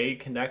the vague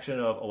connection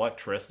of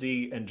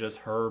electricity and just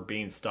her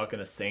being stuck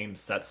in a same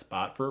set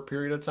spot for a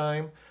period of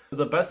time.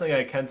 The best thing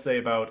I can say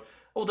about,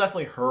 well,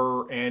 definitely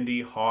her,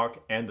 Andy,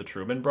 Hawk, and the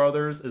Truman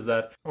brothers is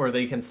that where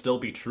they can still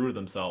be true to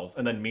themselves.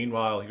 And then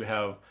meanwhile, you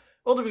have,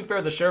 well, to be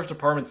fair, the sheriff's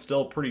department's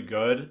still pretty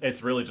good.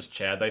 It's really just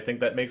Chad, I think,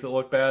 that makes it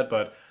look bad.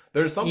 But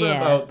there's something Yeah.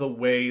 about the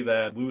way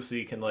that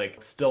Lucy can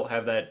like still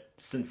have that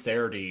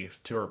sincerity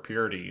to her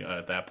purity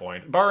at that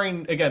point.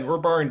 Barring, again, we're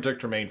barring Dick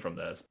Tremaine from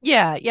this.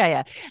 Yeah, yeah,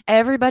 yeah.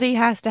 Everybody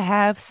has to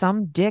have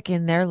some dick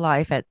in their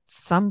life at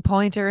some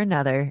point or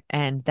another,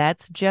 and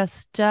that's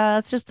just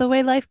the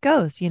way life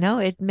goes,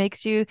 it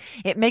makes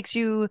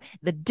you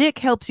the dick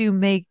helps you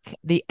make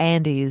the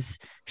Andes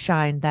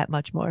shine that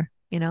much more.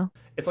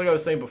 It's like I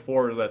was saying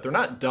before, is that they're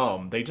not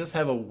dumb. They just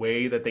have a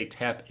way that they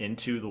tap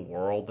into the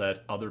world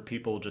that other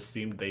people just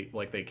seem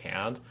they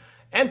can't,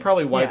 and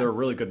probably why Yeah. they're a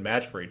really good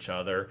match for each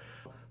other.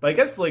 But I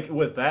guess like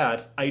with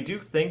that, I do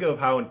think of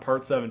how in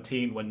part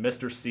 17 when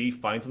Mr. C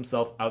finds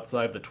himself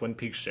outside the Twin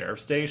Peaks Sheriff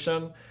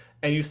Station,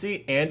 and you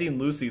see Andy and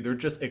Lucy, they're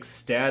just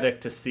ecstatic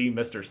to see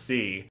Mr.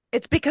 C.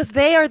 It's because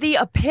they are the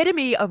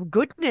epitome of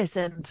goodness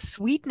and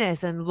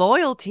sweetness and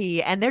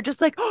loyalty. And they're just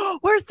like, oh,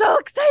 we're so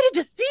excited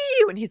to see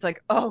you. And he's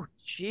like, oh,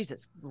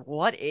 Jesus,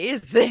 what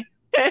is this?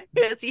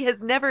 He has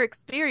never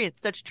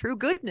experienced such true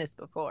goodness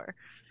before.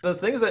 The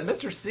thing is that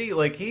Mr. C,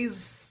 like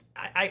he's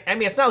I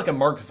mean it's not like a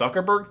Mark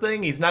Zuckerberg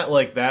thing. He's not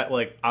like that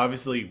like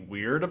obviously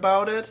weird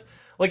about it.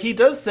 Like he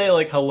does say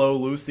like hello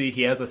Lucy,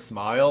 he has a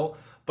smile.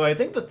 But I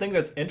think the thing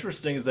that's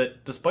interesting is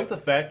that despite the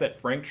fact that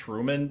Frank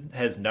Truman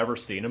has never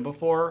seen him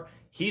before,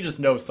 he just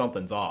knows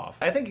something's off.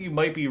 I think you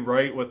might be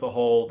right with the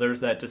whole there's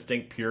that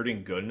distinct purity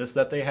and goodness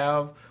that they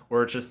have,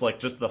 where it's just like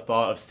just the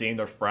thought of seeing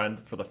their friend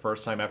for the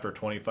first time after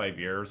 25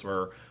 years,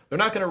 where they're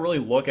not going to really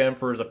look at him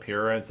for his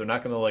appearance. They're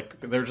not going to like,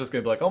 they're just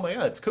going to be like, oh my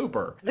God, it's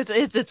Cooper.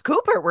 It's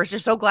Cooper. We're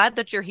just so glad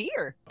that you're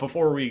here.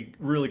 Before we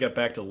really get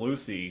back to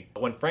Lucy,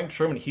 when Frank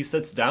Truman, he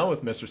sits down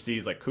with Mr. C,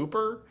 he's like,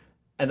 Cooper?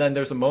 And then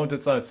there's a moment that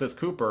says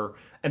Cooper,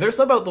 and there's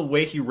something about the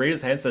way he raises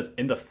his hand says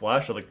in the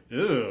flesh. I'm like,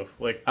 ew,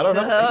 like I don't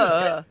know, maybe this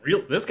guy's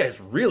real. This guy's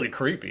really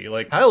creepy.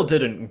 Like Kyle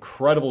did an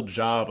incredible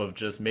job of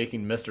just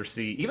making Mr.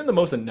 C, even the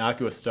most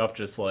innocuous stuff,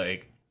 just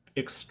like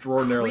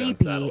extraordinarily Creepy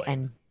unsettling.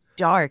 and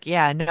dark.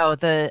 Yeah, no,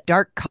 the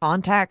dark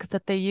contacts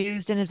that they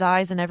used in his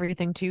eyes and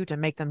everything too to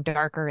make them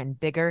darker and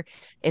bigger.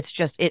 It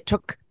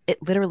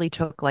literally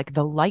took like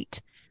the light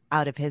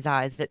out of his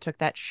eyes. It took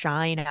that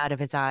shine out of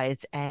his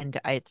eyes. And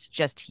it's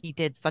just, he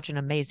did such an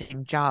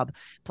amazing job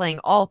playing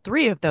all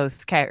three of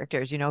those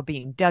characters,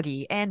 being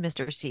Dougie and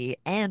Mr. C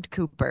and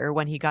Cooper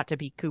when he got to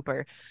be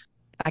Cooper.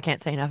 I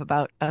can't say enough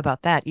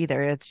about that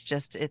either.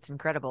 It's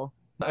incredible.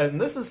 And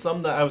this is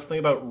something that I was thinking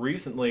about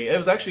recently. It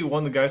was actually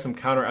one of the guys from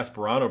Counter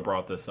Esperanto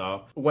brought this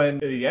up. When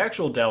the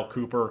actual Dale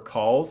Cooper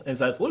calls and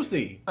says,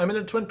 Lucy, I'm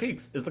in Twin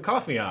Peaks. Is the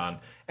coffee on?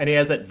 And he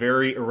has that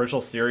very original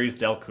series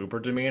Dale Cooper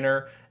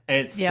demeanor.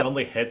 And it Yep.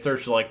 suddenly hits her.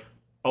 She's like,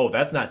 oh,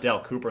 that's not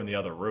Dale Cooper in the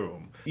other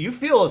room. You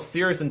feel a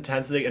serious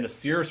intensity and a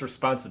serious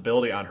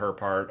responsibility on her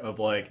part of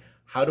like,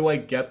 how do I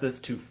get this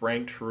to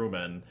Frank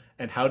Truman?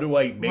 And how do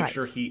I make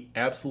sure Right. he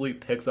absolutely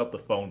picks up the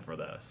phone for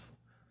this?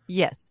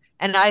 Yes.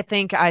 And I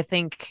think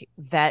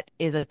that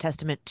is a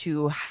testament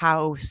to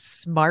how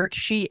smart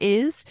she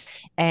is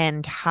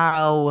and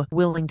how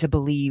willing to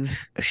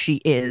believe she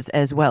is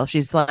as well.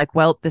 She's like,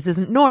 well, this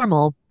isn't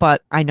normal,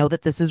 but I know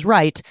that this is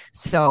right,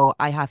 so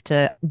I have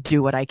to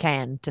do what I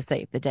can to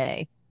save the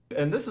day.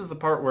 And this is the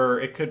part where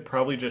it could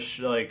probably just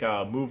like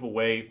move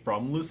away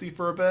from Lucy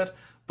for a bit.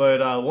 But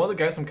one of the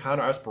guys from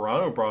Counter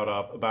Esperanto brought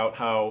up about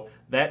how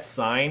that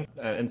sign,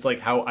 and it's like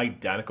how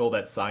identical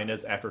that sign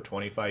is after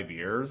 25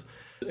 years.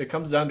 It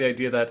comes down to the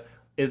idea that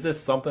is this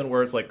something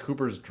where it's like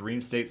Cooper's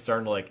dream state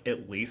starting to like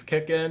at least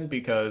kick in,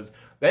 because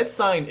that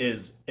sign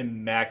is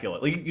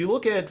immaculate. Like you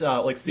look at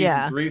like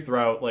season Yeah. three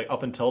throughout like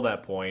up until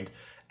that point,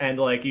 and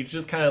like you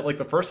just kind of like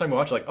the first time you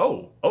watch, like,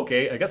 oh,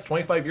 okay, I guess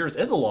 25 years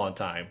is a long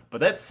time.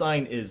 But that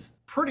sign is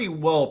pretty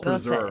well The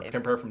preserved same.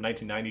 compared from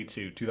 1990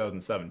 to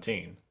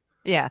 2017.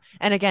 Yeah.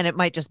 And again, it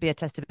might just be a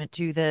testament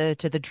to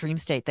the dream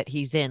state that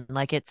he's in.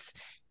 Like it's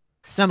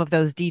some of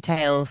those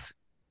details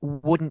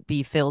wouldn't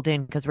be filled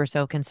in because we're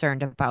so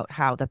concerned about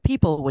how the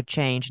people would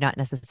change, not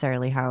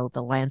necessarily how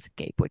the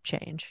landscape would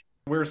change.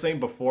 We were saying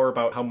before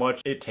about how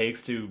much it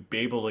takes to be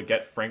able to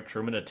get Frank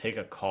Truman to take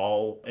a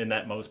call in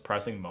that most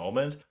pressing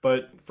moment.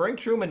 But Frank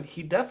Truman,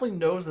 he definitely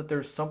knows that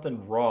there's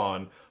something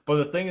wrong. But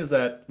the thing is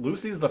that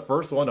Lucy's the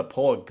first one to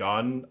pull a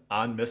gun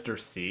on Mr.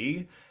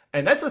 C.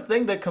 And that's the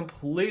thing that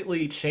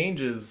completely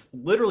changes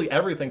literally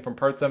everything from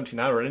Part 17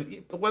 onward.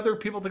 And whether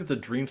people think it's a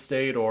dream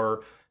state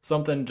or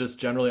something just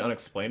generally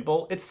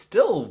unexplainable, it's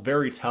still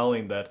very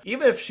telling that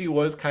even if she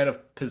was kind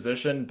of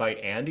positioned by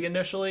Andy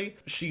initially,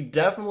 she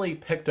definitely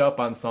picked up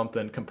on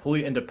something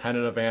completely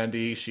independent of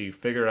Andy. She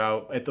figured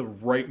out at the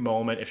right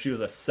moment, if she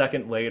was a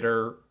second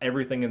later,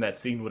 everything in that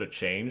scene would have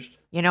changed.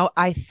 You know,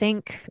 I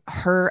think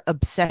her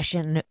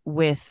obsession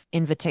with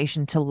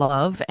Invitation to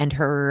Love and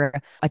her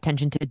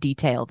attention to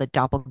detail, the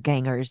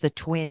doppelgangers, the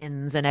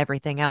twins, and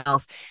everything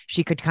else,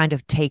 she could kind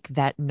of take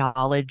that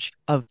knowledge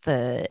of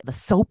the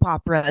soap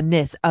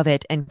opera-ness of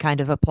it and kind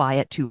of apply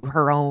it to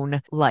her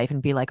own life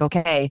and be like,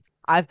 okay,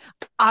 I've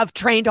I've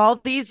trained all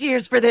these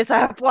years for this.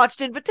 I've watched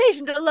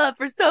Invitation to Love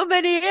for so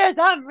many years.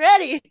 I'm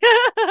ready.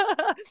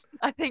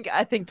 I think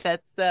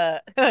that's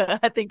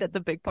I think that's a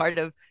big part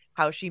of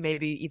how she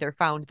maybe either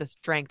found the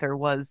strength or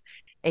was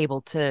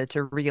able to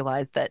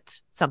realize that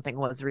something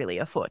was really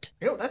afoot.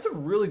 You know, that's a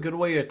really good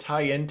way to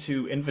tie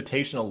into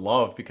Invitational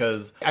Love,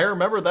 because I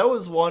remember that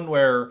was one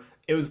where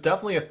it was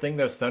definitely a thing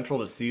that was central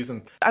to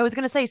season. I was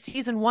going to say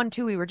season 1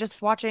 too. We were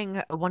just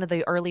watching one of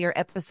the earlier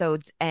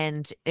episodes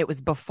and it was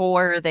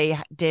before they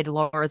did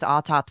Laura's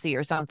autopsy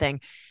or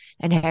something.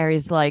 And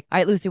Harry's like, "All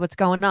right, Lucy, what's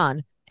going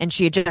on?" And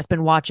she had just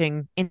been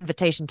watching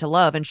Invitation to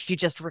Love and she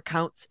just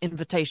recounts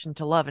Invitation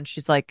to Love and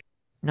she's like,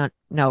 "No,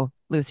 no,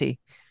 Lucy,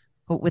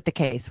 with the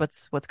case,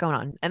 what's going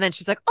on?" And then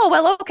she's like, "Oh,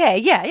 well, okay,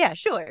 yeah, yeah,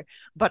 sure."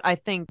 But I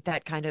think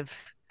that kind of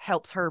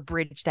helps her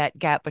bridge that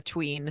gap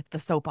between the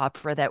soap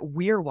opera that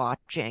we're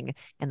watching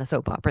and the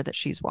soap opera that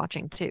she's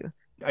watching too.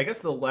 I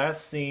guess the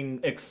last scene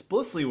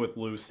explicitly with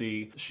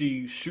Lucy,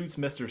 she shoots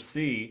Mr.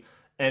 C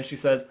and she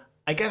says,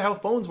 I get how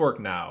phones work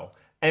now.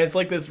 And it's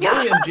like this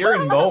really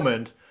endearing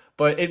moment,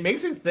 but it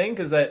makes you think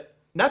is that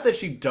not that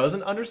she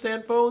doesn't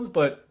understand phones,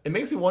 but it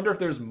makes you wonder if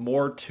there's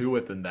more to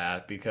it than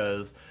that,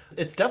 because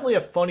it's definitely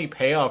a funny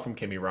payoff from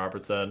Kimmy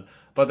Robertson,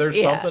 but there's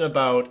Yeah, something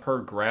about her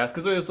grasp,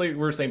 because it's like we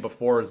were saying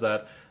before, is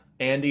that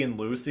Andy and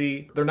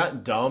Lucy, they're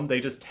not dumb, they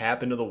just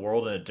tap into the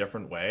world in a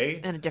different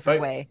way. in a different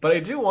But way. but I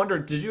do wonder,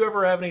 did you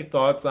ever have any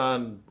thoughts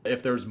on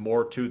if there's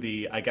more to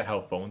the I get how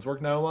phones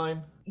work now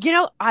line? You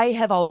know, I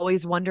have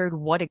always wondered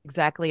what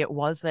exactly it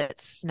was that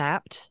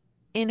snapped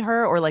in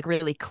her or like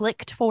really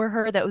clicked for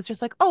her that was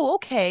just like, "Oh,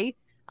 okay.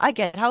 I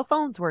get how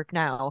phones work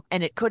now."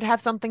 And it could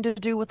have something to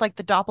do with like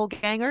the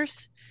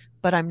doppelgangers,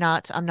 but I'm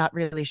not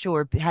really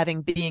sure.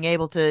 Having being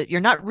able to you're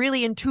not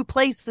really in two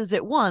places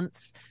at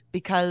once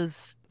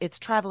because it's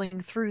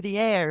traveling through the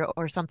air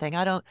or something.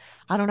 I don't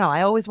know.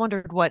 I always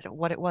wondered what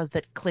it was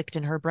that clicked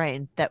in her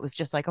brain that was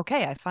just like,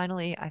 "Okay, I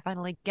finally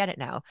get it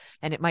now."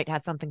 And it might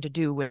have something to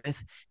do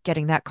with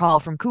getting that call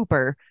from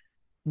Cooper,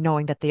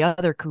 knowing that the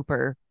other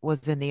Cooper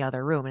was in the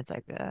other room. It's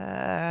like,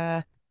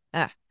 ah.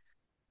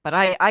 But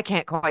I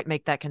can't quite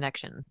make that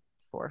connection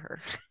for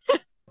her.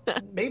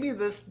 Maybe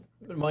this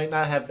might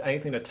not have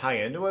anything to tie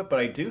into it, but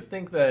I do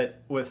think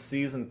that with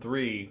season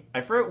three,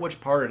 I forget which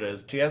part it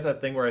is. She has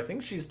that thing where I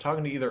think she's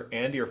talking to either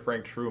Andy or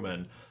Frank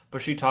Truman,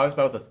 but she talks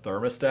about the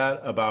thermostat,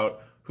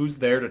 about who's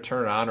there to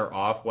turn it on or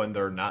off when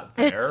they're not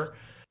It, there.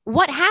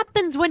 what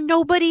happens when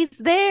nobody's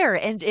there?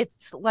 And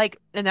it's like,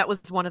 and that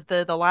was one of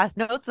the last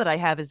notes that I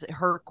have is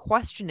her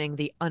questioning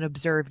the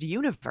unobserved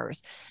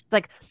universe. It's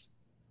like,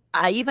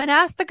 I even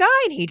asked the guy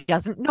and he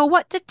doesn't know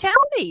what to tell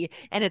me.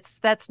 And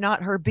that's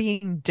not her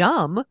being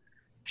dumb.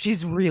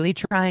 She's really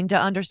trying to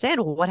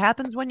understand, well, what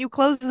happens when you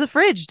close the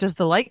fridge? Does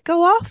the light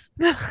go off?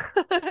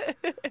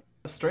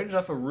 Strange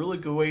enough, a really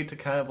good way to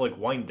kind of like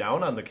wind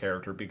down on the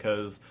character,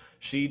 because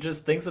she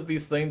just thinks of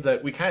these things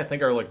that we kind of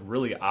think are like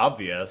really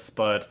obvious,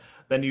 but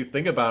then you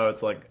think about it,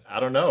 it's like, I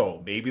don't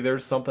know, maybe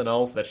there's something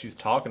else that she's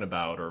talking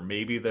about, or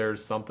maybe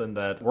there's something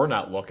that we're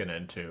not looking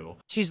into.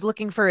 She's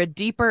looking for a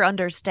deeper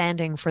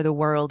understanding for the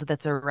world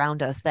that's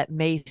around us that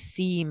may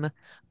seem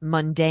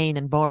mundane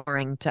and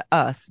boring to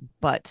us,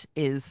 but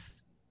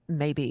is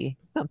maybe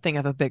something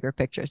of a bigger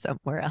picture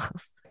somewhere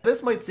else.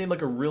 This might seem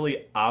like a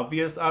really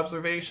obvious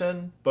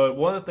observation, but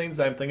one of the things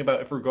I'm thinking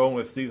about if we're going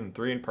with season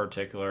three in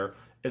particular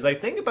is I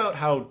think about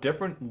how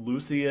different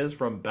Lucy is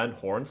from Ben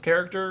Horn's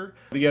character.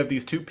 You have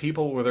these two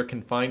people where they're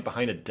confined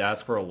behind a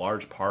desk for a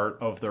large part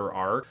of their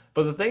arc.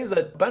 But the thing is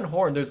that Ben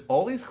Horn, there's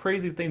all these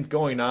crazy things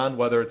going on,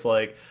 whether it's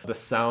like the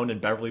sound in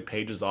Beverly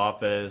Page's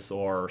office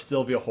or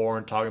Sylvia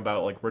Horn talking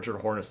about like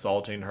Richard Horn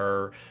assaulting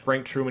her,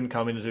 Frank Truman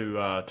coming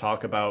to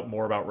talk about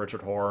more about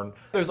Richard Horn.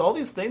 There's all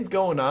these things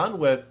going on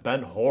with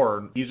Ben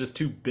Horn. He's just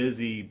too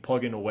busy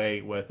plugging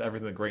away with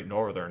everything the Great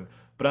Northern.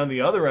 But on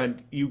the other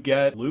end, you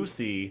get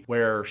Lucy,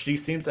 where she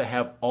seems to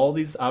have all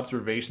these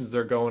observations that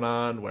are going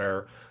on,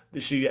 where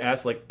she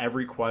asks like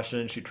every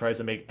question, she tries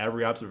to make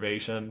every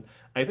observation.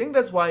 I think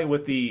that's why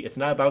with the it's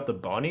not about the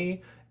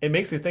bunny, it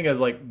makes me think as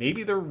like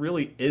maybe there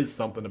really is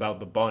something about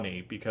the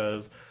bunny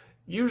because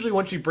usually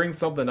when she brings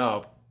something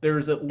up,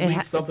 there's at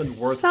least It's something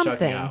worth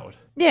checking something. out.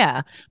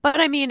 Yeah. But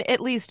I mean,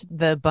 at least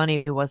the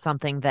bunny was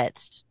something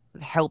that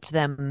helped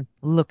them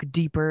look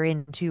deeper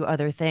into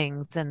other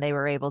things and they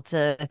were able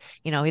to,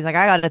 he's like,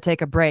 I gotta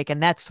take a break.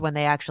 And that's when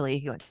he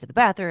went to the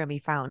bathroom, he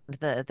found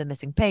the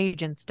missing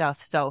page and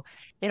stuff. So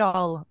it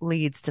all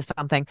leads to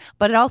something.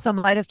 But it also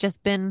might have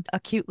just been a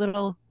cute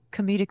little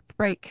comedic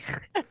break.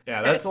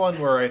 Yeah, that's one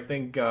where I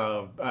think, in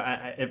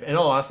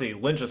all honesty,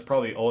 Lynch is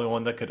probably the only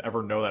one that could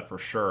ever know that for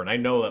sure, and I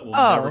know that we'll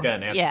never Oh, get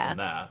an answer yeah. from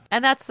that.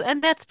 And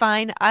that's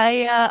fine.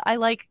 I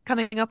like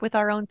coming up with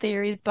our own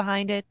theories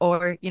behind it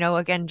or,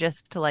 again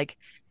just to like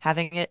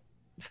having it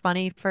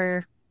funny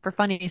for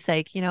funny's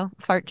sake,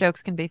 fart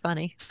jokes can be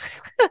funny.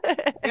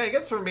 Yeah, I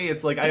guess for me,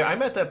 it's like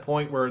I'm at that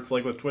point where it's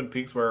like with Twin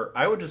Peaks, where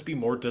I would just be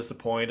more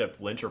disappointed if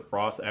Lynch or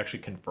Frost actually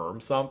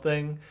confirmed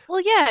something.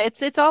 Well, yeah,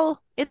 it's all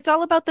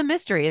about the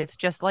mystery. It's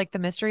just like the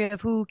mystery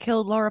of who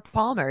killed Laura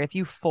Palmer. If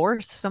you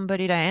force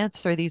somebody to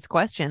answer these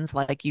questions,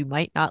 like you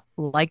might not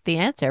like the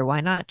answer,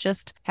 why not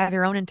just have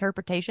your own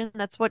interpretation?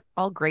 That's what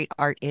all great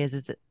art is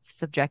it's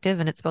subjective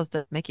and it's supposed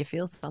to make you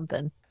feel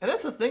something. And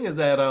that's the thing is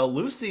that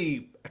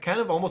Lucy, kind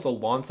of almost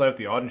alongside with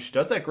the audience, she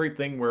does that great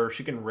thing where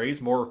she can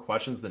raise more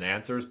questions than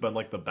answers, but in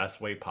like the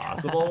best way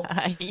possible. And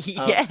I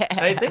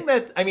Yeah. think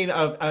that, I mean,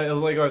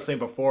 like I was saying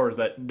before, is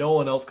that no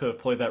one else could have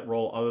played that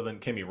role other than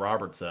Kimmy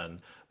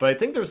Robertson. But I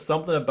think there's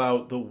something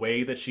about the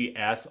way that she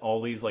asks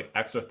all these like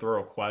extra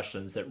thorough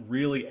questions that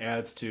really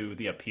adds to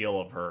the appeal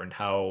of her and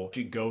how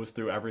she goes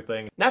through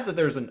everything. Not that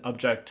there's an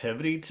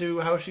objectivity to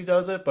how she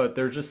does it, but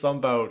there's just something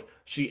about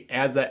she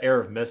adds that air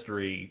of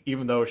mystery,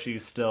 even though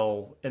she's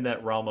still in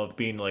that realm of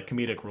being like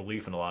comedic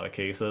relief in a lot of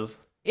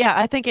cases. Yeah,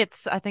 I think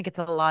it's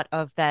a lot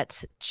of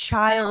that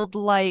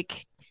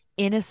childlike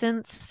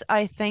innocence,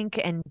 I think,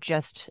 and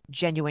just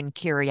genuine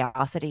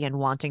curiosity and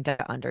wanting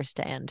to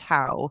understand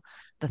how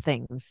the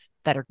things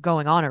that are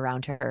going on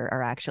around her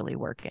are actually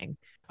working.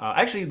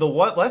 Actually, the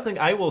last thing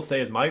I will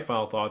say is my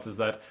final thoughts is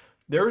that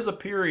there was a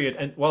period,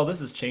 and while this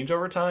has changed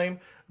over time,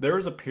 there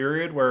was a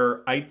period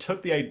where I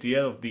took the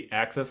idea of the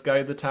access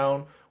guide of the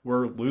town,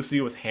 where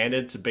Lucy was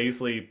handed to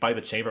basically by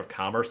the Chamber of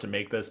Commerce to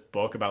make this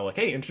book about like,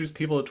 hey, introduce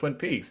people to Twin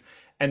Peaks,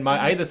 and I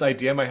Mhm. had this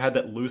idea in my head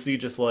that Lucy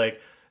just like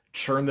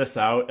churned this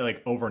out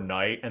like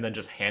overnight and then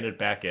just handed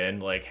back in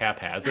like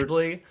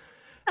haphazardly.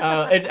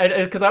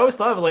 Because I always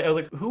thought of it, like I was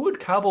like, who would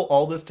cobble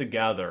all this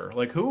together?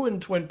 Like, who in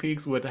Twin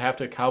Peaks would have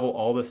to cobble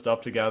all this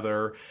stuff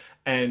together?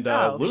 And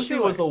Oh, Lucy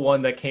was sure. the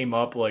one that came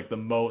up like the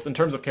most in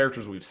terms of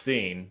characters we've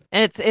seen.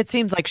 And it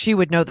seems like she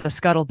would know the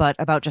scuttlebutt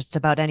about just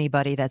about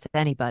anybody that's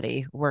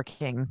anybody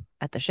working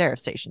at the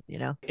sheriff's station.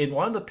 In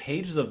one of the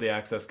pages of the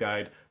Access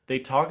Guide, they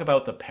talk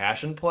about the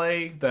passion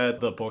play that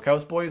the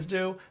Bookhouse Boys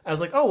do. I was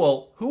like, oh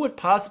well, who would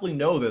possibly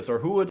know this, or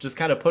who would just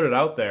kind of put it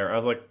out there? I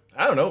was like,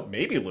 I don't know,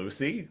 maybe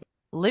Lucy.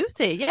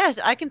 Lucy, yeah,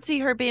 I can see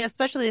her being,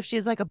 especially if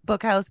she's like a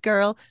bookhouse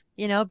girl,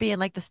 being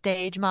like the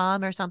stage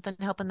mom or something,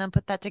 helping them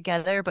put that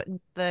together, putting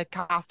the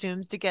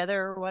costumes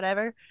together or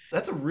whatever.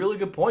 That's a really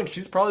good point.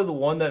 She's probably the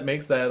one that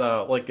makes that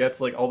like gets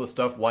like all the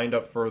stuff lined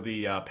up for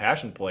the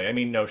passion play. I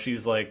mean, no,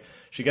 she's like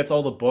she gets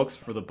all the books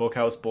for the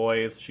Bookhouse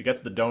Boys. She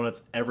gets the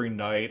donuts every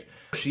night.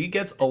 She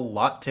gets a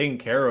lot taken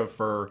care of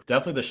for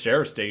definitely the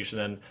sheriff station.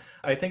 And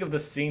I think of the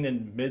scene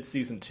in mid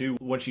season two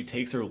when she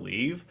takes her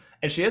leave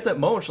and she has that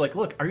moment. She's like,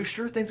 "Look, are you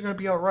sure things are gonna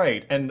be all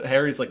right?" And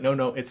Harry's like, "No,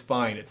 no, it's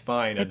fine, it's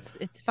fine." And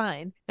It's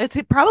fine. It's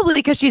probably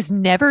because she's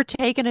never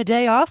taken a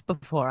day off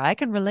before. I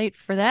can relate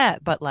for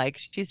that. But like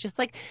she's just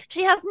like,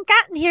 she hasn't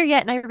gotten here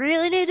yet, and I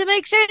really need to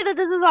make sure that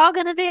this is all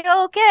gonna be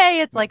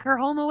okay. It's like her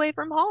home away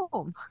from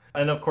home.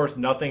 And of course,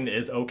 nothing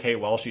is okay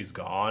while she's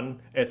gone.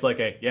 It's like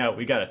yeah,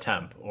 we got a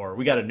temp or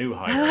we got a new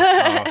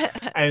hire.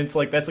 And it's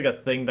like that's like a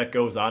thing that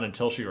goes on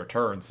until she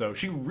returns. So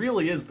she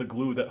really is the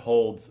glue that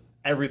holds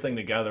everything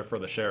together for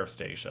the sheriff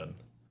station.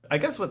 I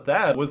guess with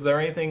that, was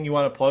there anything you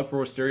want to plug for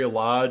Wisteria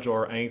Lodge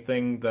or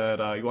anything that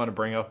you want to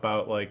bring up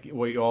about like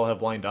what you all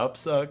have lined up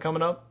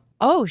coming up?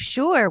 Oh,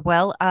 sure.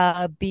 Well,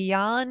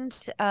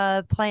 beyond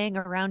playing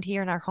around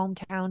here in our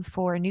hometown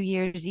for New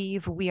Year's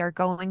Eve, we are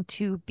going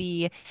to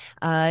be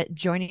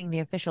joining the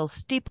official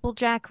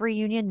Steeplejack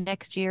reunion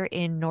next year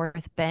in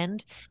North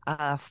Bend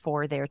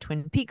for their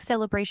Twin Peaks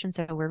celebration.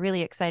 So we're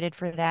really excited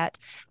for that.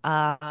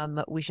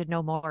 We should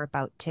know more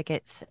about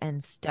tickets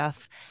and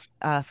stuff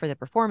for the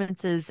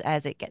performances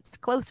as it gets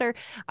closer.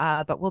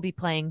 But we'll be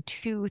playing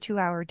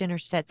two-hour dinner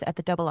sets at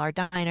the Double R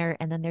Diner,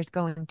 and then there's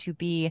going to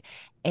be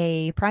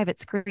a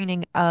private screening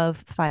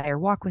of Fire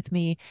Walk with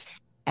Me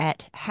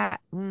at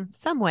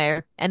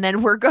somewhere, and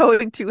then we're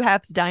going to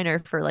Hap's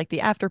Diner for like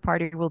the after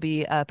party. We'll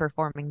be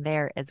performing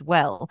there as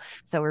well.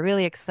 So we're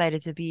really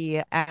excited to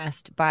be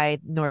asked by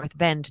North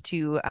Bend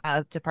to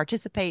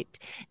participate.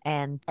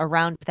 And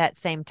around that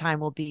same time,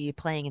 we'll be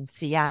playing in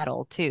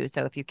Seattle too.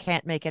 So if you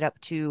can't make it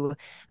up to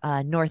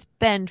North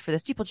Bend for the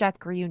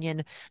Steeplejack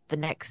reunion,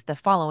 the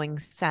following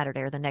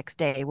Saturday or the next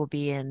day, we'll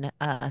be in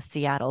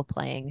Seattle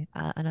playing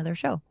another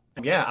show.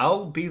 Yeah,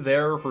 I'll be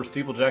there for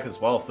Steeplejack as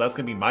well, so that's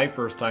gonna be my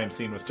first time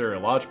seeing Wisteria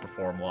Lodge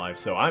perform live.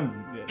 Hell So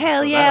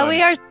that yeah, we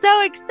are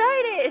so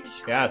excited.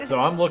 yeah, so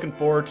I'm looking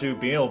forward to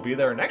being able to be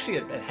there, and actually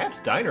at Hap's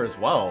Diner as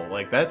well.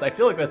 Like I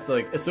feel like that's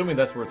like, assuming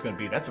that's where it's gonna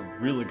be, that's a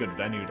really good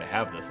venue to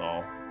have this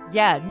all.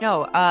 Yeah,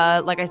 no,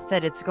 like I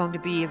said, it's going to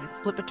be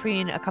split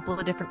between a couple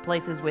of different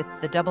places with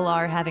the Double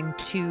R having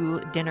two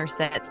dinner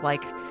sets,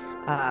 like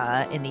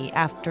in the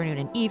afternoon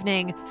and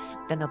evening.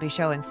 Then they'll be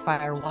showing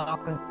Fire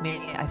Walk with Me.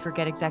 I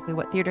forget exactly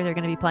what theater they're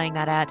going to be playing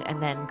that at,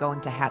 and then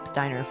going to Hap's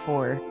Diner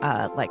for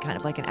like kind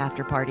of like an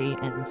after party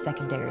and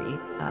secondary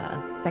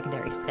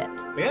set.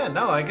 But yeah,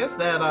 no, I guess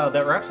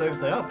that wraps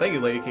everything up. Thank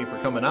you, Lady K, for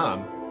coming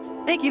on.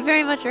 Thank you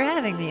very much for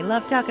having me.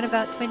 Love talking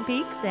about Twin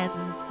Peaks and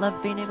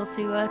love being able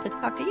to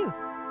talk to you.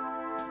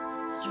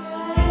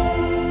 Straight